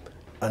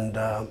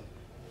 and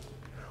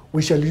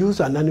we shall use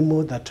an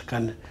animal that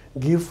can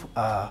give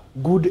a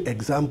good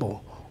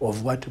example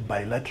of what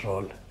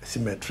bilateral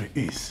symmetry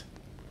is.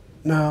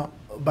 Now,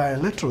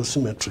 bilateral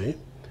symmetry,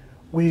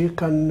 we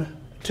can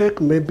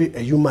take maybe a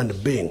human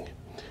being.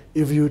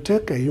 If you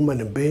take a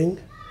human being,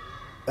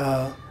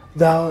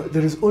 there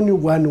is only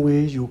one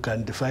way you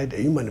can divide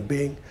a human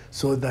being,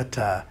 so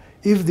that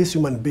if this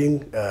human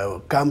being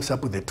comes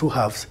up with the two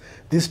halves,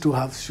 these two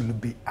halves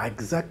should be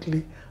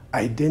exactly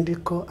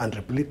identical and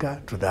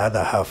replica to the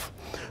other half.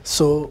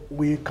 So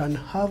we can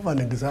have an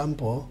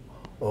example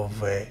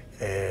of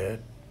a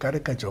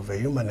caricature of a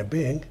human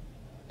being.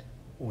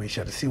 We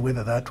shall see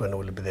whether that one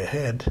will be the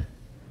head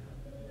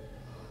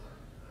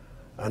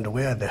and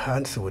where the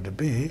hands would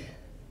be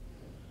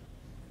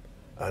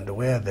and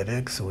where the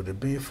legs would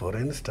be, for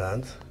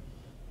instance.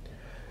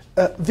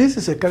 This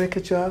is a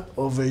caricature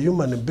of a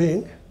human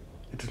being.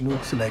 It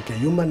looks like a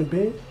human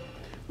being.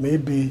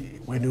 Maybe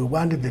when we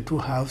want the two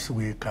halves,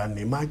 we can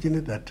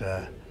imagine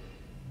that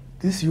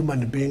this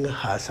human being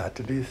has at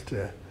least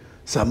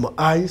some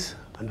eyes,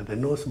 and the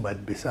nose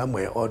might be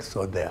somewhere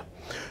also there.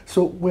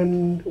 So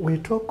when we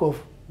talk of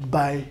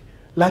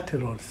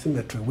bilateral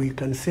symmetry, we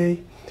can say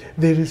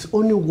there is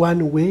only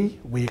one way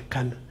we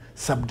can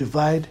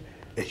subdivide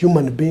a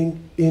human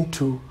being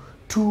into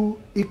two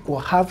equal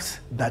halves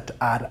that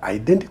are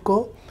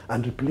identical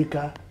and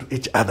replica to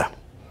each other.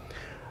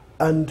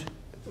 And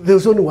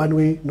there's only one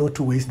way, no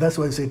two ways. That's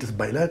why I say it is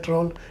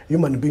bilateral.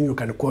 Human being you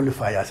can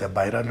qualify as a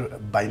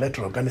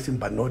bilateral organism,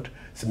 but not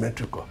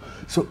symmetrical.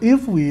 So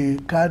if we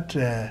cut,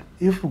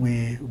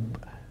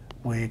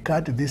 we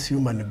cut this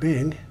human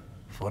being,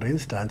 for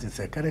instance, it's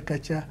a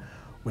caricature.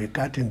 We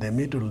cut in the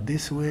middle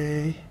this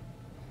way.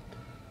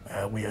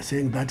 We are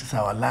saying that is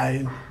our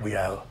line. We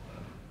are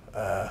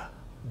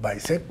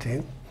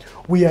bisecting.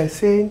 We are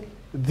saying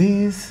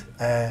this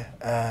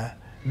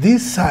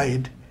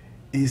side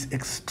is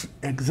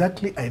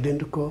exactly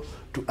identical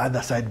to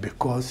other side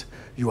because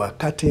you are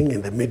cutting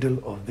in the middle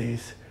of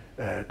this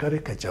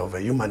caricature of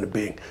a human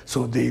being.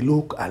 So they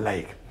look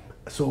alike.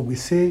 So we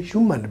say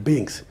human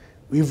beings,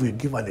 if we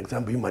give an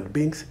example, human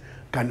beings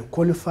can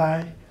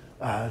qualify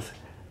as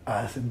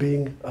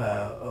being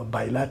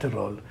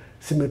bilateral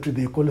symmetry.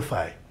 They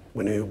qualify.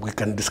 When we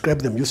can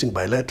describe them using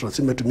bilateral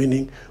symmetry,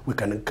 meaning we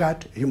can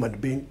cut a human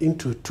being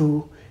into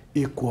two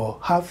equal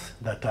halves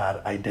that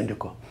are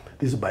identical.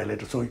 This is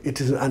bilateral. So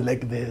it is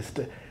unlike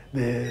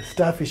the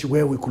starfish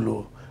where we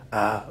could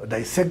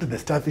dissect the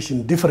starfish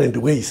in different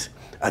ways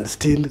and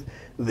still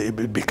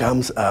it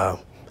becomes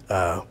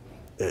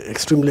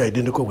extremely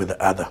identical with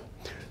the other.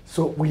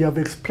 So we have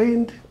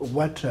explained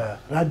what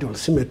radial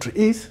symmetry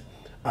is,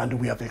 and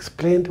we have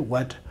explained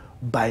what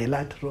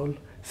bilateral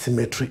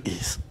symmetry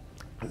is.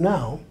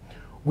 Now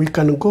we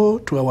can go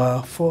to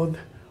our fourth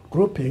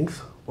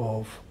groupings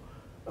of,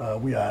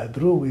 we are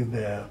through with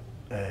the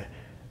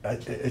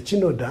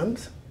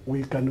echinoderms.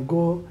 We can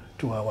go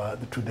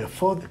to the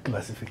fourth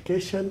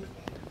classification,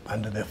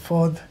 and the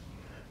fourth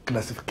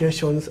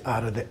classifications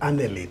are the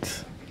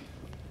annelids.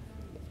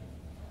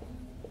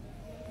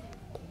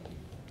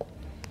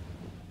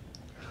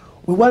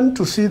 We want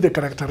to see the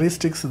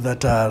characteristics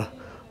that are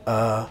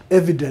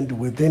evident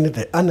within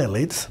the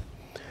annelids.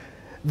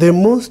 The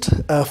most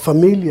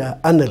familiar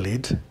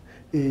annelid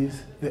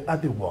is the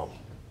earthworm.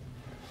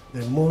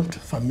 The most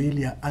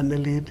familiar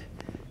annelid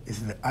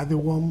is the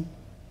earthworm.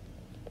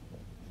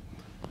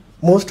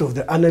 Most of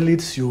the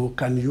annelids, you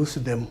can use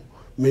them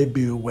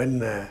maybe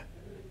when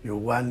you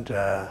want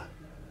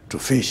to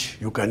fish.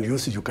 You can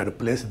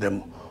place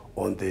them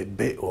on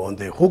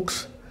the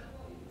hooks,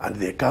 and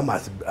they come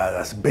as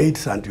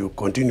baits, and you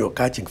continue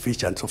catching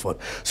fish and so forth.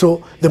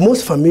 So the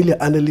most familiar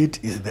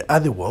annelid is the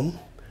earthworm.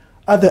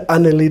 Other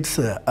annelids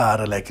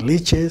are like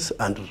leeches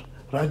and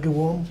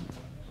ragworm.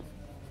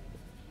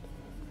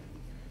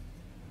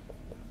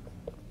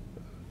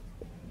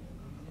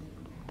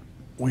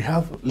 We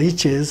have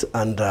leeches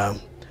and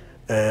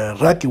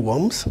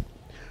ragworms.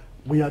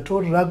 We are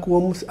told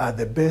ragworms are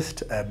the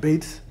best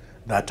baits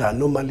that are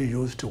normally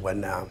used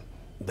when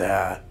they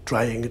are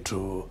trying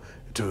to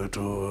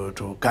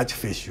catch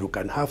fish. You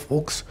can have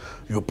hooks,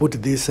 you put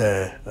these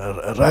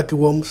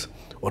ragworms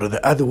or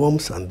the other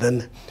worms, and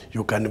then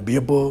you can be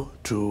able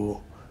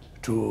to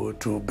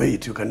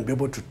bait. You can be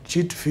able to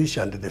cheat fish,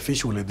 and the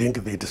fish will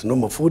think that it is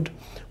normal food,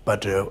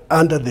 but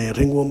under the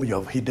ringworm you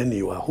have hidden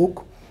your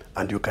hook,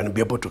 and you can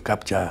be able to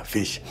capture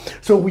fish.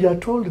 So we are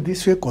told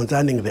this way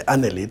concerning the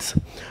annelids.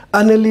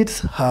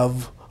 Annelids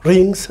have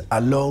rings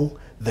along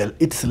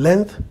its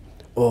length,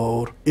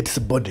 or its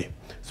body.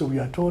 So we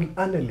are told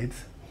annelids,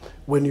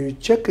 when you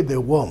check the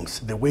worms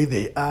the way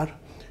they are,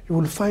 you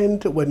will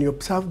find when you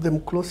observe them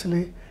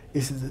closely,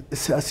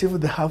 it's as if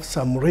they have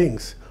some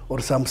rings or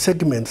some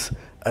segments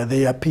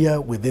they appear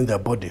within their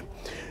body.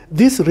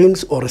 These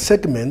rings or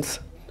segments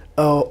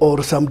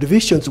or some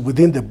divisions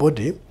within the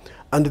body,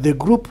 and the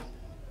group,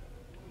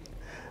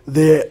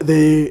 they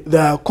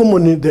are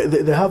common.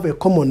 They have a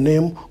common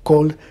name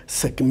called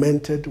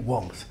segmented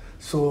worms.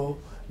 So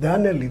the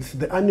annelids,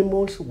 the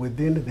animals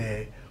within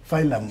the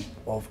phylum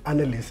of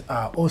annelids,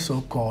 are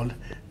also called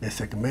the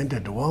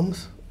segmented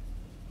worms.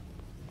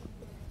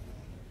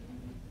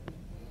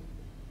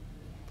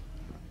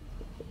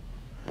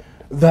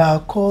 They are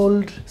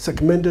called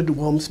segmented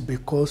worms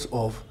because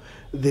of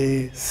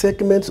the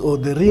segments or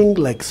the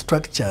ring-like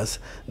structures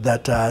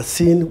that are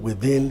seen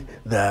within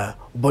the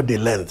body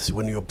lengths.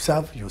 When you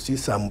observe, you see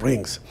some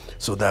rings.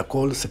 So they are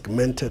called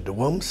segmented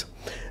worms.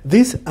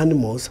 These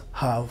animals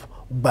have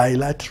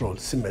bilateral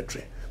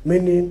symmetry,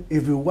 meaning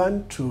if we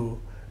want to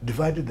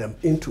divide them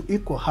into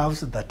equal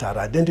halves that are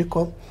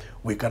identical,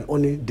 we can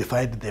only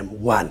divide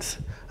them once,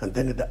 and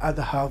then the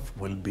other half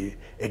will be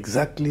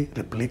exactly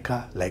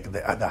replica like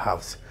the other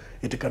halves.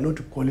 It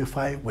cannot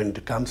qualify when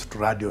it comes to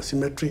radial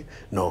symmetry.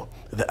 No,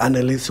 the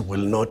annelids will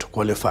not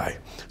qualify.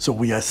 So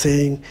we are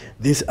saying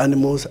these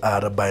animals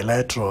are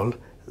bilateral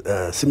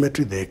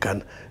symmetry. They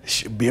can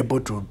be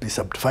able to be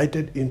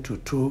subdivided into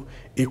two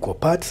equal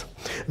parts.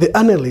 The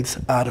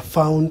annelids are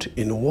found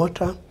in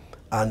water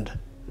and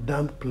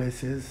damp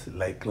places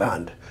like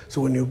land. So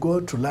when you go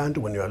to land,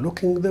 when you are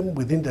looking them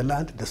within the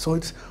land, the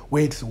soils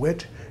where it's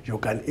wet, you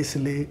can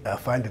easily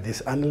find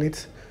these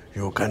annelids.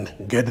 You can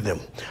get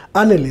them.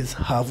 Annelids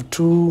have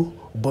two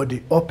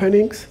body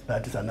openings.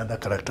 That is another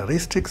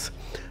characteristics.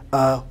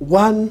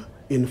 One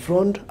in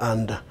front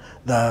and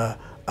the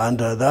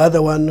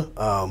other one.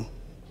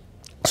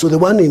 So the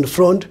one in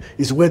front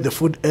is where the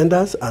food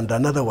enters, and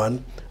another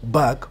one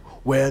back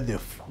where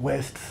the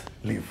wastes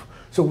live.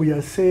 So we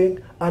are saying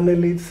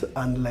annelids,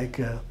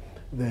 unlike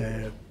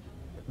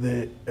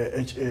the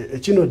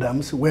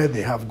echinoderms, where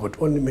they have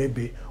got only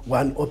maybe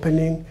one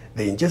opening,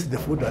 they ingest the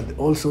food, and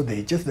also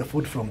they ingest the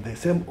food from the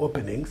same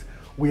openings.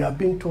 We are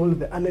being told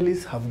the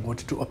annelids have got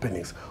two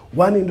openings.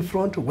 One in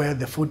front where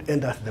the food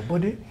enters the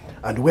body,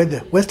 and where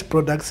the waste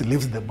products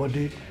leaves the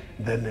body,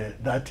 then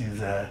that is,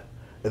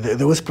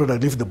 the waste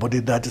product leaves the body,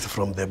 that is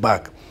from the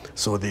back.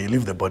 So they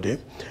leave the body.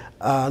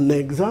 An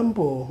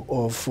example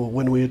of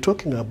when we're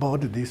talking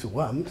about these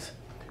worms,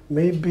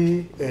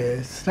 maybe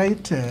a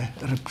slight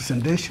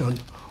representation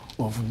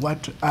of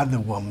what other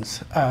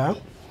worms are.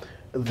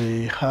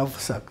 They have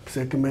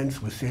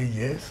segments, we say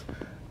yes.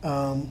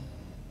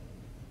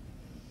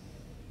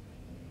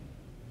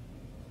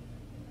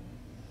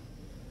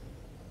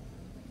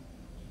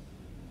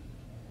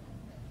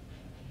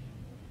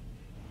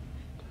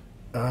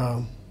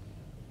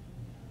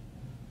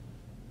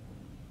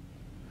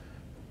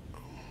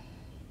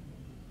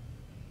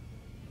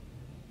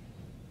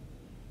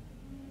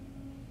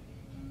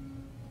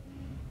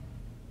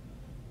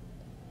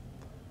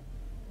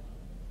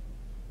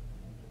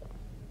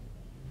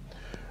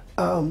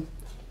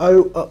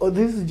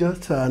 This is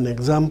just an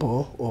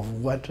example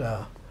of what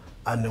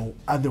an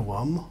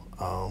otherworm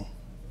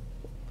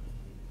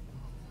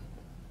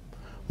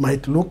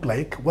might look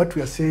like. What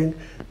we are saying,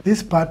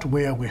 this part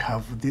where we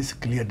have this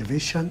clear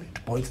division,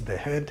 it points the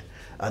head,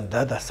 and the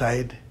other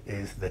side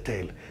is the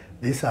tail.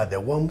 These are the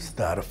worms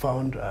that are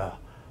found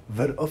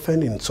very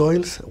often in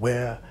soils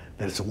where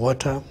there's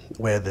water,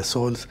 where the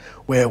soils,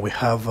 where we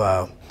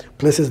have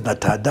places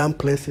that are damp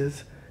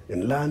places.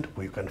 In land,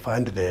 we can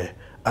find the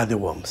other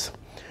worms.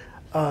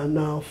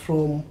 Now,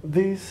 from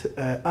these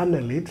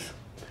annelids,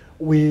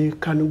 we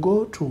can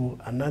go to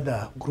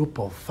another group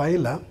of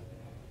phylum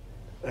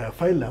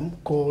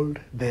called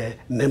the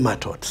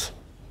nematodes.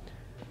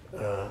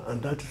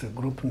 And that is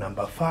group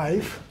number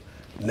 5,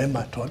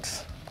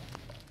 nematodes.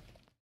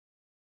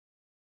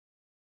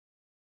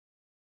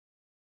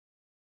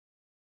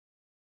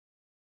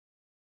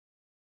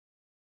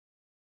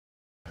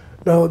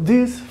 Now,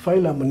 these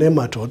phylum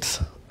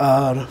nematodes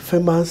are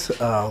famous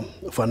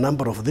for a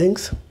number of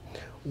things.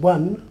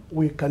 One,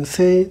 we can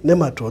say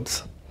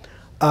nematodes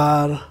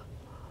are,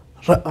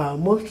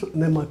 most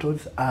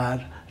nematodes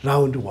are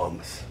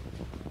roundworms.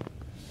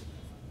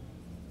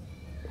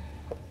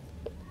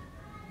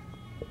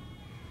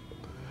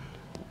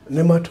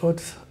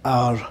 Nematodes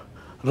are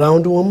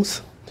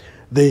roundworms.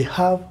 They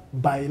have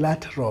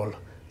bilateral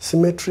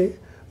symmetry,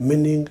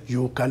 meaning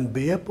you can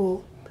be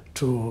able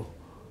to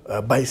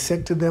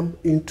bisect them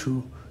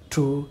into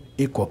two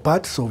equal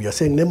parts. So we are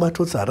saying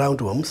nematodes are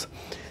roundworms.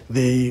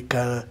 They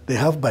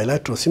have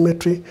bilateral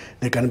symmetry.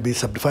 They can be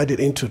subdivided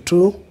into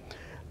two.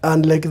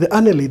 And like the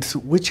annelids,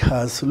 which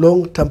has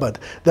long tapered,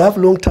 they have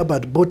long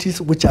tapered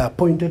bodies which are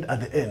pointed at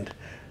the end.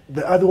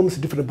 The other ones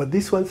are different, but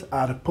these ones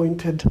are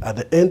pointed at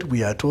the end.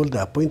 We are told they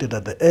are pointed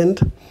at the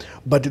end,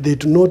 but they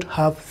do not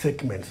have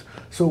segments.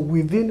 So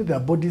within their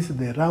bodies,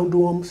 the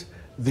roundworms,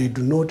 they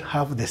do not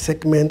have the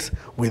segments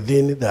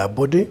within their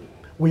body.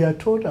 we are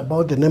told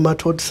about the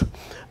nematodes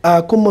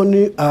are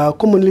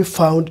commonly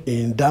found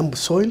in damp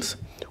soils,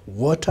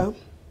 water.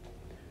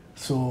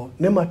 So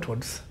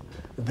nematodes,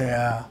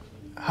 their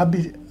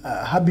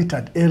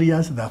habitat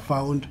areas that are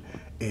found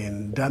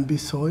in damp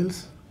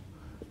soils.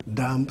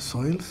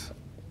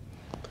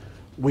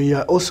 We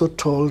are also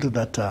told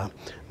that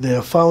they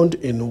are found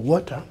in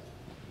water.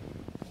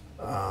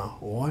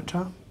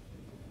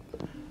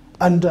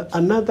 And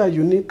another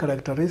unique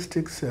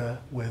characteristics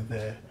with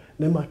the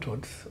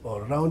nematodes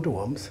or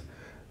roundworms,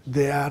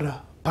 they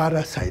are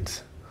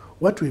parasites.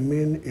 What we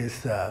mean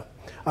is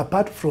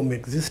apart from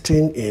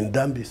existing in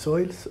damp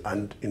soils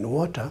and in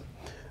water,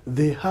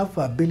 they have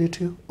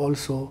ability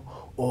also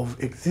of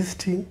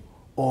existing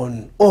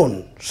on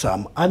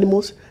some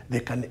animals. They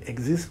can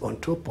exist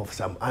on top of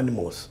some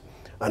animals.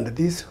 And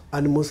these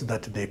animals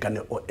that they can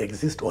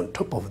exist on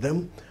top of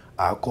them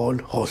are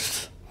called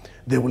hosts.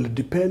 They will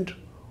depend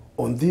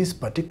on these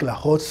particular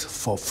hosts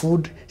for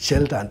food,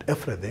 shelter, and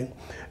everything.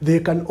 They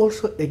can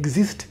also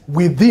exist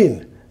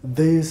within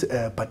these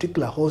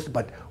particular hosts,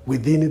 but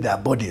within their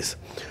bodies.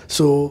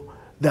 So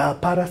the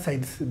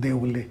parasites, they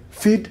will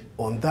feed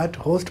on that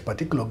host,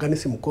 particular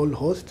organism called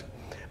host,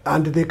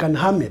 and they can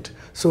harm it.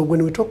 So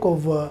when we talk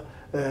of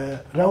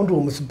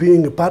roundworms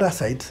being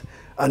parasites,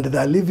 and they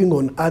are living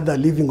on other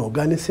living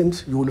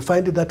organisms, you will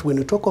find that when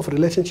you talk of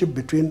relationship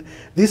between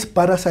these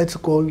parasites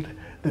called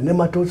the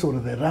nematodes or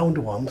the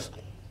roundworms,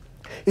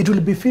 it will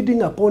be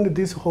feeding upon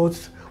these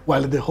hosts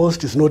while the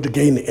host is not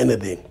gaining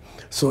anything.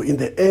 So in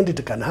the end,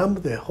 it can harm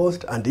the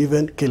host and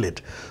even kill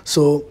it.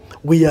 So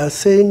we are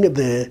saying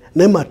the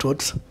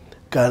nematodes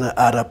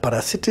are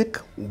parasitic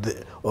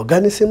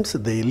organisms.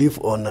 They live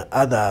on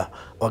other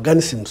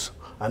organisms,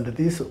 and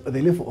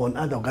they live on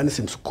other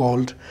organisms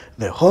called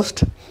the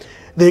host.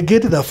 They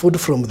get their food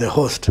from the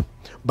host,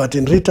 but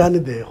in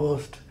return, the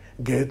host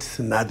gets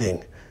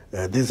nothing.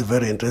 This is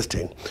very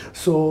interesting.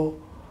 So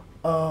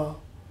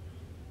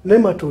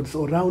nematodes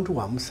or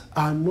roundworms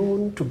are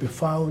known to be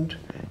found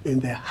in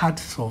the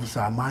hearts of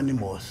some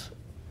animals.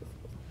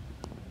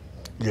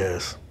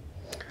 Yes,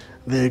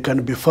 they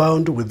can be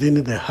found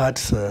within the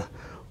hearts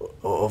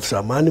of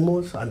some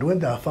animals, and when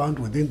they are found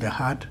within the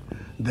heart,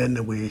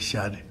 then we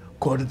shall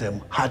call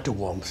them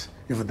heartworms.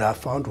 If they are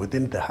found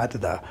within the heart,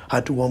 they are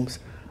heartworms.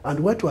 And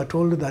what we are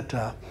told that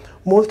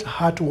most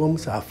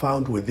heartworms are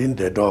found within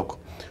the dog.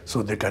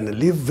 So they can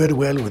live very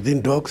well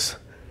within dogs.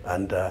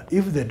 And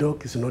if the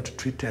dog is not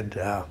treated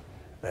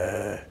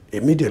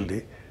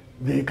immediately,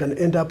 they can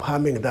end up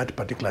harming that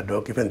particular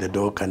dog. Even the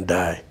dog can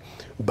die.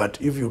 But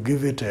if you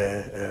give it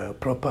a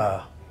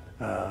proper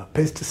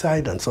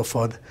pesticide and so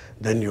forth,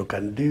 then you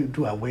can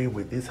do away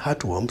with these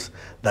heartworms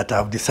that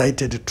have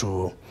decided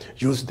to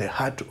use the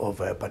heart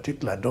of a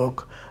particular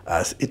dog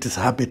as its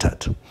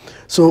habitat.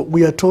 So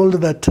we are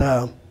told that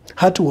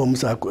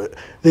heartworms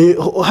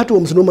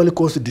normally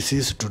cause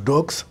disease to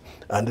dogs,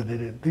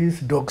 and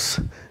these dogs,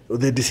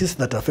 the disease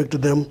that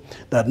affect them,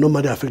 that are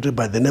normally affected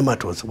by the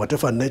nematodes,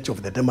 whatever nature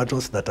of the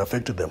nematodes that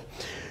affect them.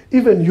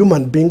 Even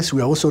human beings,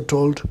 we are also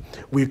told,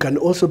 we can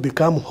also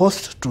become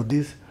host to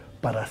these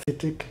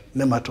parasitic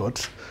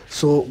nematodes.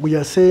 So we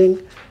are saying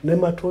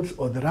nematodes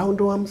or the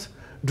roundworms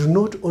do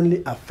not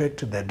only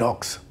affect the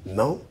dogs.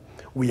 No,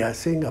 we are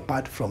saying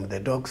apart from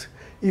the dogs,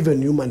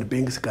 even human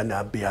beings can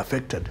be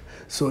affected.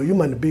 So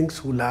human beings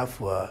who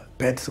love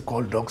pets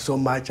called dogs so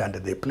much and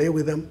they play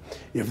with them,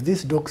 if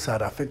these dogs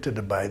are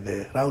affected by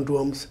the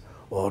roundworms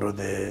or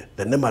the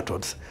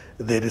nematodes,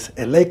 there is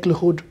a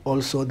likelihood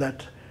also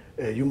that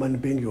a human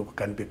being, you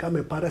can become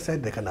a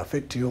parasite, they can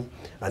affect you,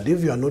 and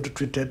if you are not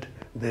treated,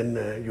 then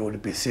you will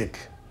be sick.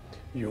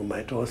 You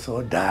might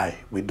also die.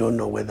 We don't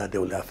know whether they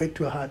will affect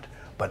your heart,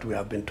 but we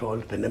have been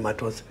told the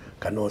nematodes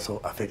can also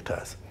affect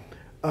us.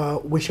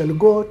 We shall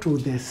go to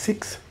the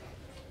sixth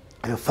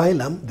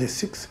phylum, the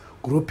sixth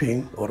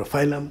grouping or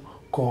phylum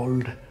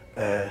called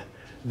the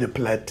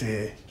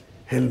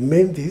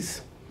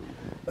Platyhelminthes.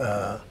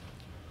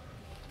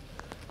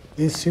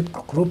 These six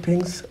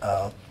groupings,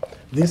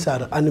 these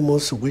are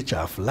animals which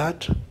are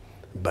flat,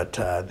 but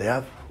they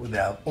have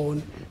their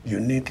own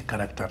unique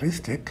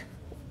characteristic.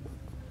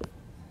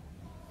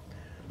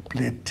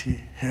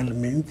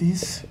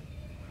 Platyhelminthes.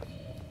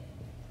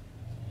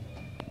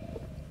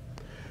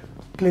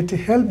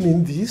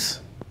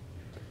 Platyhelminthes,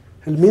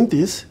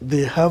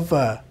 they have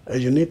a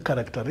unique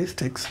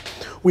characteristics.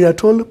 We are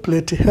told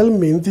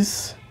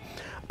platyhelminthes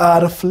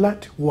are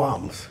flat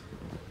worms.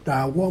 They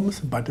are worms,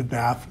 but they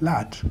are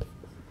flat.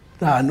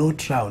 They are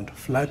not round,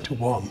 flat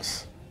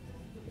worms.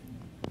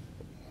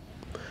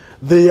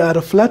 They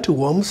are flat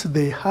worms.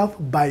 They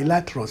have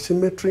bilateral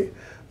symmetry,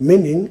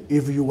 meaning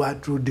if you were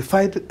to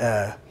divide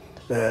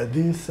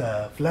these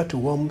flat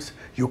worms,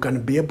 you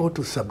can be able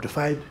to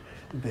subdivide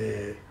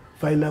the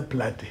phylum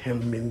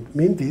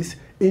Platyhelminthes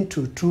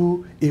into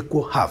two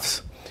equal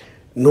halves.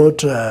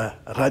 Not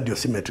radial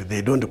symmetry,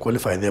 they don't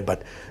qualify there,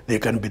 but they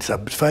can be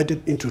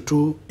subdivided into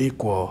two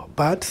equal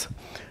parts.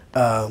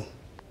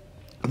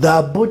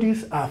 Their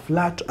bodies are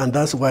flat, and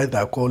that's why they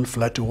are called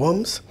flat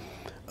worms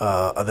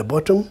at the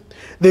bottom.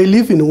 They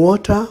live in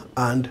water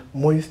and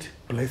moist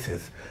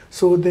places.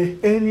 So the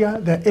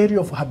area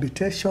of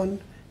habitation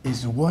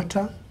is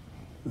water.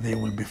 They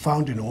will be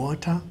found in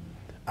water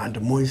and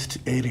moist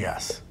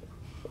areas.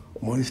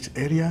 Moist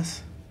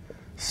areas.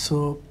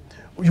 So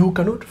you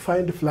cannot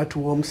find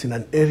flatworms in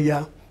an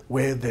area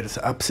where there is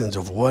absence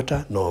of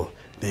water. No,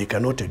 they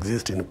cannot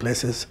exist in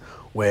places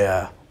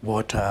where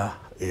water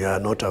is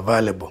not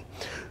available.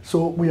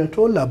 So we are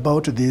told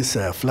about these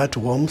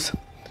flatworms.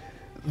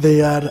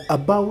 There are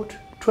about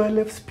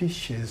 12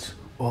 species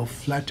of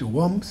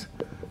flatworms.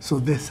 So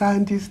the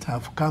scientists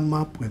have come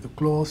up with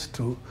close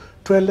to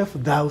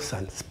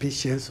 12,000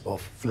 species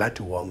of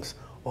flatworms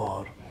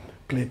or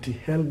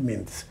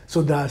platyhelminths.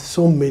 So there are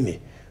so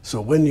many.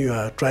 So when you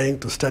are trying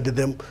to study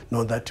them,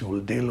 know that you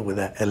will deal with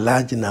a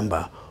large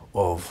number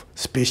of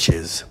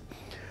species.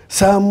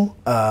 Some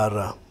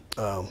are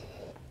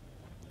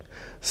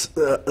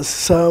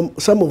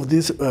some of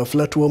these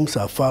flatworms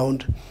are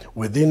found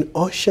within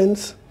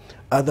oceans.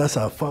 Others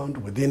are found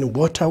within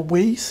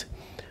waterways,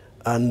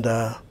 and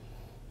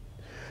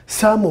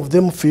some of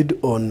them feed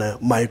on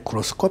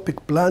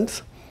microscopic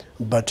plants,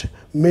 but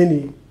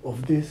many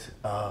of these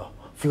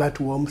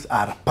flatworms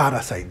are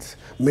parasites,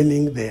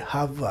 meaning they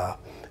have a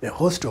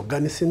host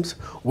organisms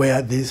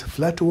where these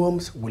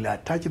flatworms will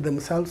attach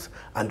themselves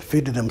and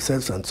feed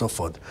themselves and so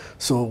forth.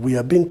 So we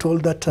are being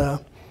told that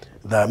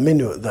there are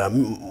many,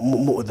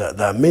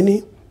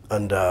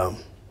 and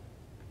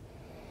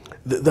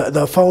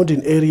they're found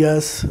in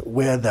areas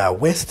where there are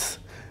wastes.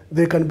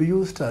 They can be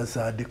used as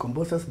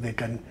decomposers. They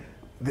can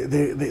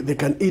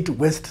eat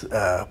waste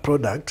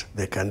product.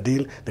 They can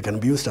be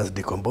used as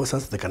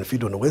decomposers. They can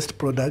feed on waste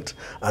products,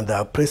 and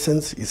their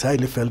presence is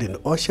highly felt in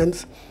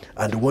oceans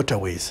and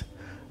waterways.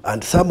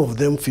 And some of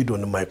them feed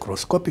on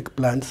microscopic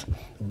plants,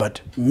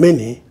 but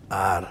many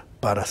are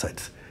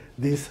parasites.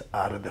 These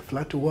are the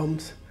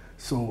flatworms.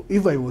 So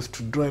if I was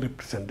to draw a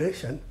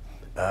representation,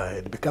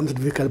 it becomes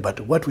difficult, but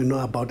what we know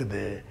about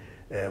the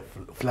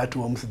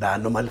flatworms, they are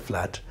normal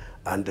flat,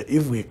 and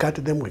if we cut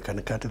them, we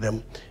can cut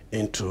them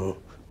into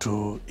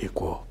 2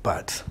 equal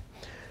parts.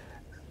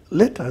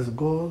 Let us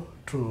go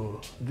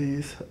to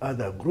this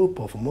other group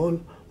of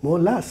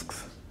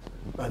mollusks,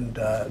 and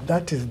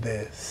that is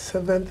the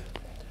 7th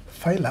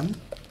phylum,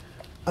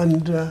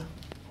 and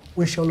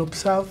we shall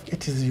observe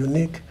its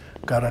unique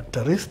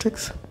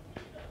characteristics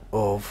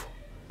of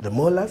the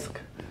mollusk.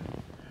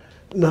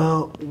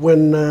 Now,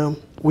 when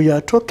we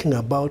are talking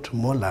about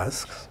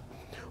mollusks,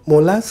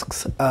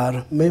 mollusks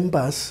are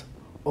members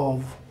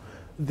of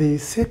the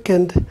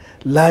 2nd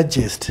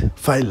largest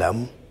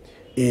phylum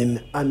in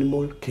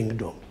animal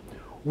kingdom.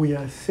 We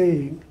are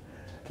saying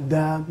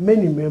there are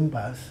many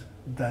members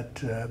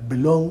that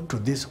belong to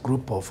this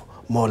group of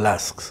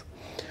mollusks.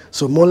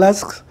 So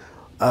mollusks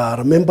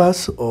are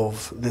members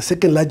of the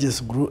 2nd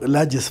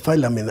largest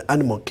phylum in the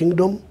animal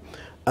kingdom,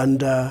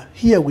 and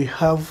here we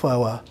have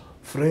our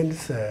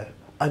friends,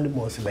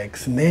 animals like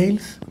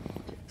snails.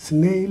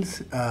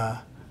 Snails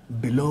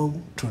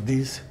belong to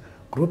this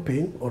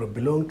grouping, or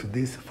belong to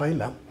this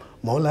phylum.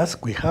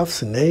 Mollusk, we have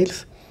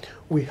snails,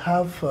 we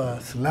have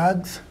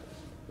slugs,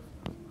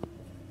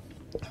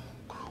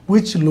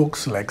 which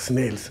looks like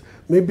snails.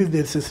 Maybe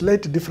there's a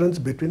slight difference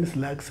between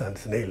slugs and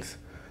snails.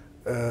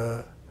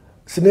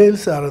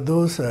 Snails are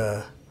those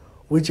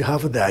which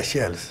have their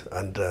shells,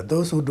 and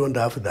those who don't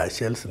have their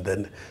shells,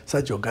 then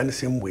such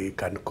organism we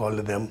can call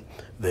them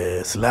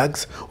the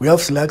slugs. We have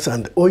slugs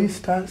and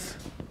oysters.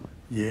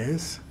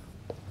 Yes,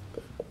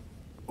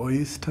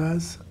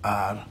 oysters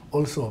are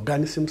also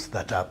organisms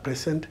that are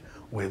present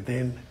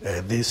within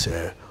this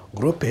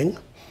grouping.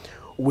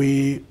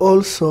 We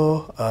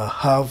also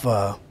have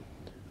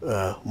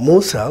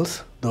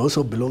mussels. They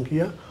also belong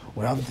here.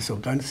 We have these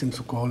organisms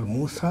called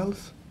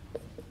mussels.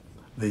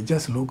 They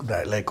just look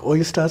like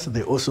oysters.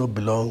 They also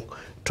belong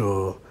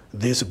to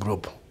this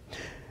group.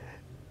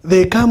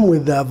 They come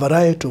with a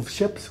variety of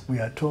shapes. We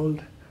are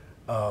told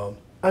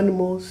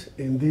animals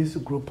in this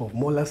group of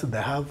mollusks,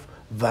 they have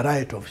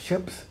variety of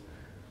shapes.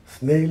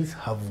 Snails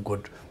have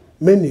got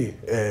many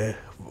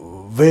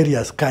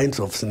various kinds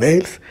of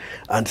snails,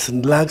 and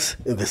slugs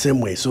in the same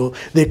way. So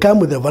they come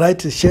with a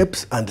variety of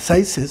shapes and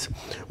sizes,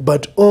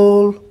 but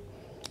all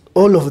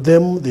of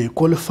them, they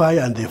qualify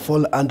and they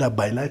fall under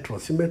bilateral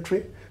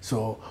symmetry.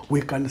 So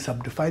we can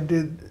subdivide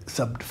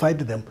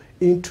them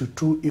into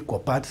 2 equal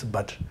parts,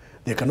 but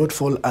they cannot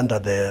fall under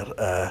their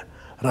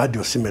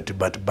radial symmetry,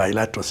 but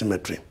bilateral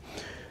symmetry.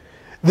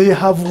 They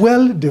have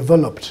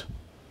well-developed,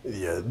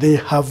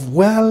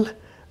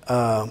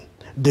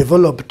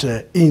 developed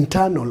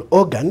internal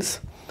organs,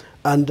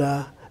 and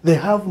they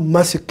have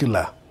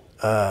muscular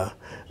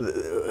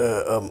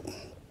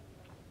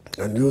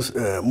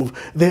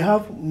They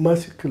have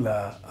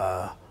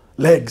muscular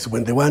legs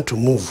when they want to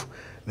move.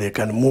 They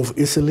can move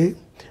easily.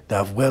 They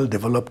have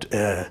well-developed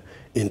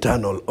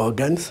internal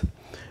organs.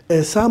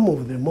 Some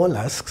of the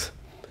mollusks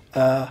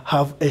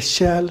have a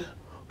shell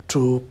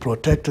to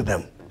protect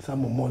them.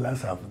 Some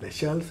mollusks have the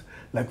shells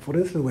Like for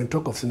instance, when you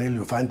talk of snail,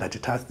 you find that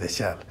it has the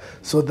shell,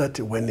 so that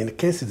when in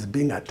case it's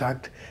being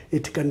attacked,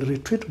 it can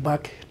retreat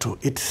back to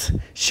its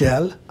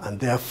shell, and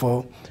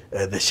therefore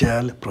the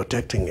shell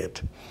protecting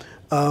it.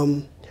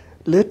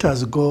 Let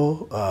us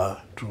go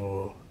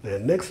to the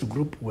next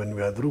group when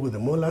we are through with the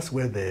molars,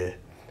 where the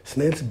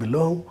snails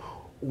belong.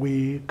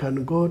 We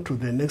can go to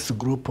the next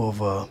group of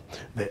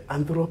the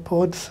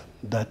arthropods,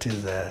 that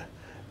is the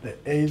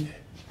eighth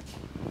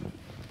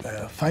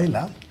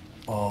phyla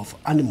of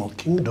animal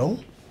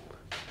kingdom.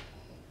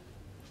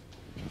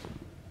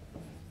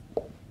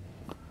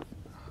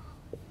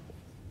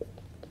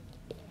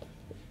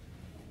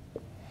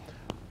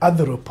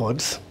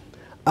 Arthropods.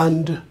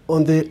 And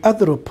on the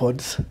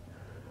arthropods,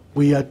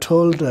 we are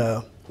told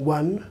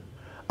one,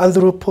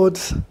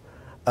 arthropods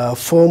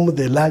form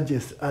the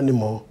largest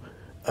animal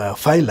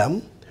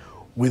phylum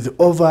with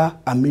over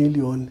 1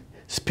 million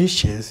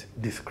species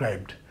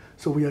described.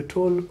 So we are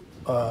told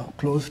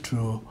close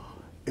to,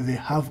 they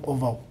have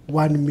over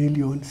 1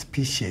 million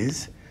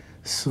species.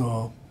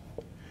 So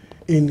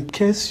in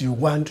case you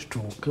want to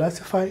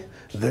classify,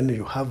 then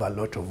you have a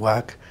lot of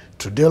work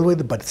to deal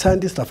with, but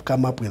scientists have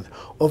come up with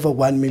over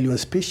 1 million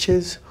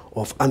species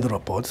of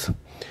arthropods.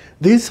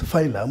 These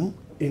phylum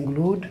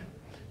include,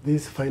 we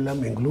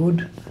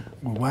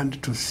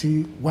want to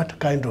see what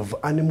kind of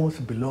animals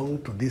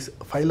belong to this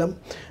phylum,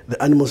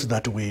 the animals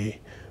that we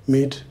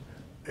meet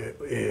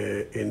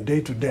in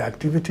day-to-day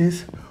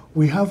activities.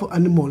 We have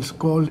animals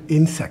called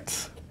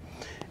insects.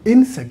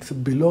 Insects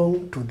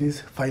belong to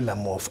this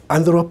phylum of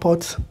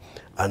arthropods,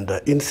 and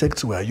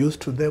insects, we are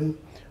used to them.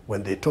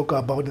 When they talk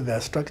about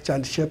their structure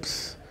and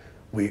shapes,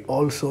 we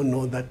also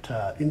know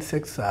that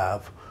insects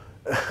their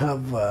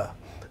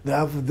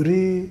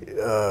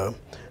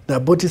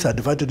bodies are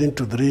divided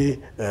into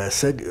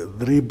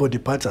three body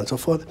parts and so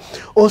forth.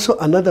 Also,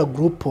 another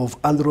group of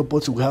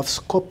arthropods, we have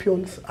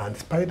scorpions and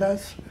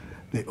spiders.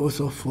 They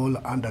also fall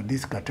under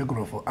this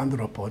category of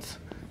arthropods,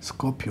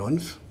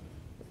 scorpions.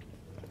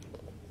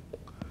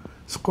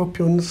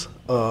 Scorpions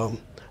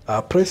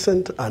are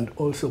present, and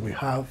also we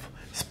have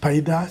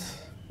spiders.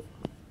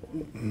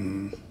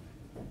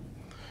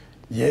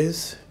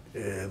 Yes,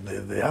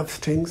 they have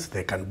stings,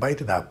 they can bite,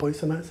 they are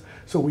poisonous.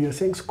 So we are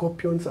saying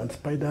scorpions and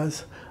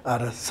spiders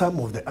are some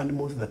of the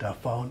animals that are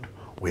found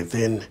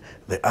within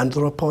the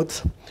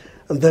arthropods.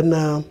 And then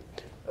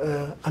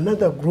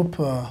another group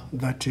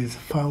that is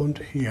found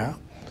here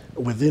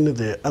within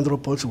the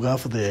arthropods, we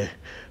have the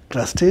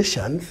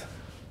crustaceans.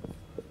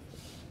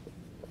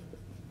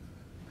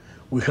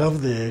 We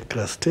have the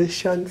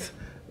crustaceans,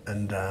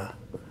 and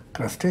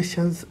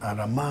crustaceans are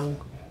among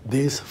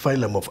this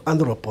phylum of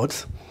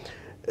arthropods.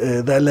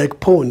 They're like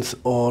prawns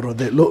or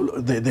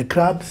the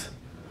crabs.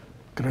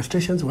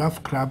 Crustaceans, we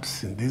have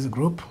crabs in this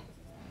group.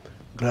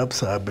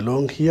 Crabs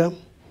belong here.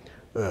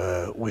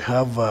 We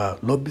have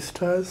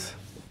lobsters.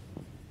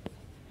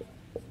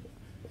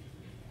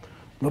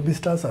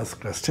 Lobsters as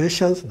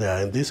crustaceans, they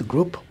are in this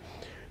group.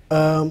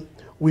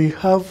 We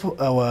have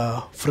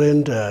our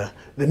friend, the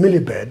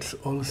millibirds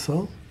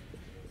also.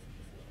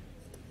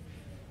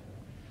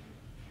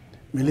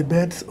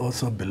 Millibirds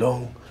also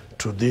belong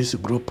to this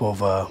group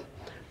of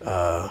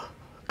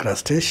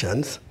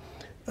crustaceans.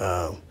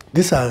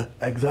 These are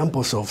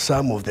examples of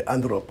some of the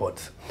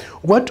arthropods.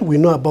 What we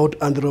know about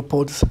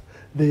arthropods,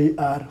 they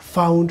are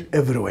found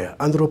everywhere.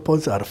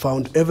 Arthropods are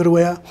found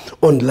everywhere,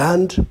 on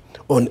land,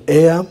 on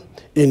air,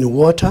 in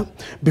water,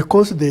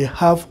 because they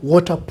have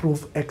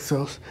waterproof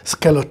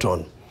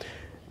exoskeleton.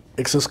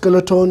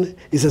 Exoskeleton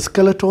is a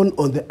skeleton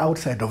on the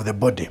outside of the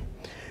body.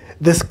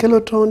 The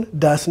skeleton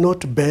does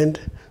not bend,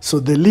 so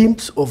the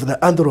limbs of the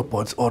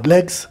arthropods, or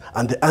legs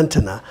and the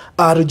antenna,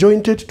 are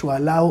jointed to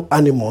allow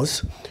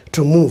animals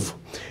to move.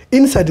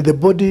 Inside the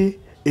body,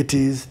 it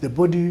is the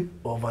body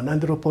of an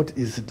arthropod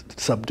is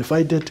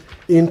subdivided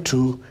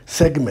into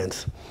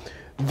segments.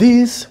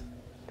 These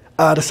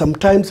are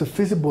sometimes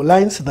visible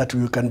lines that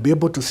you can be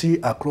able to see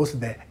across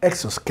the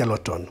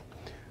exoskeleton.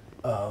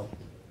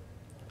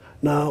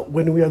 Now,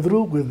 when we are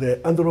through with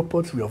the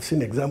arthropods, we have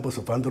seen examples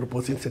of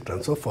arthropods, insects,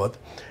 and so forth.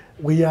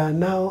 We are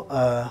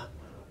now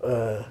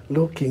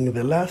looking at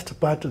the last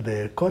part,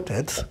 the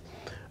chordates,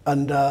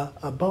 and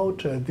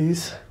about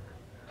this,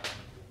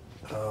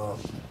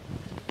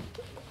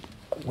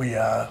 we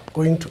are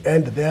going to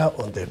end there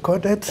on the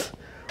chordates,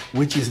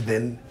 which is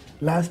the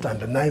last and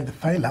the ninth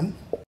phylum.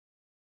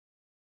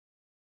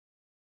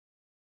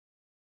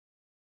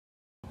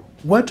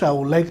 What I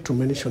would like to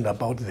mention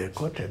about the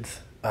chordates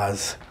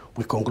as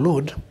we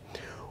conclude,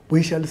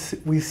 we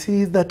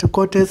see that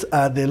chordates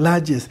are the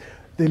largest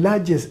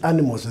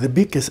animals, the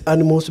biggest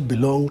animals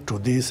belong to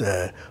these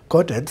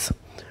chordates,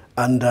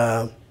 and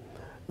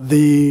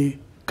they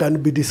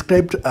can be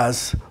described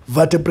as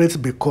vertebrates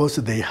because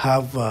they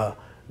have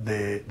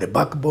the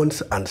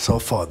backbones and so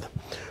forth.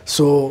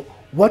 So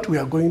what we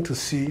are going to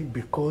see,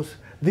 because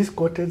this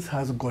chordates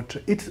has got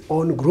its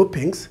own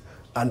groupings,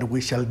 and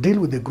we shall deal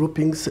with the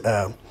groupings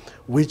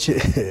which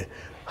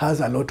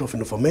has a lot of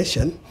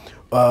information.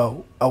 I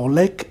would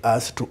like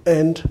us to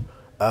end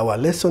our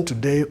lesson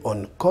today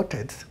on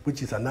chordates,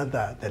 which is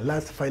the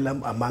last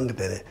phylum among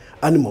the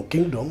animal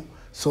kingdom,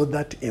 so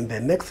that in the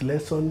next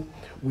lesson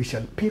we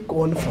shall pick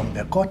on from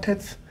the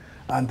chordates.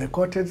 And the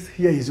chordates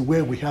here is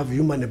where we have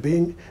human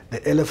being,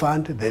 the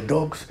elephant, the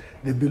dogs.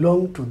 They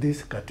belong to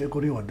this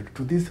category or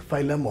to this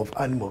phylum of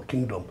animal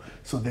kingdom.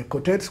 So the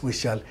chordates we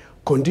shall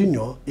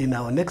continue in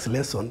our next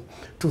lesson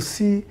to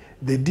see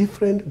the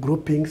different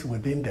groupings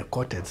within the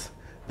chordates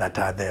that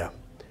are there.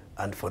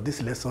 And for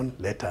this lesson,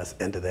 let us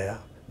end there.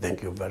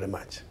 Thank you very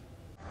much.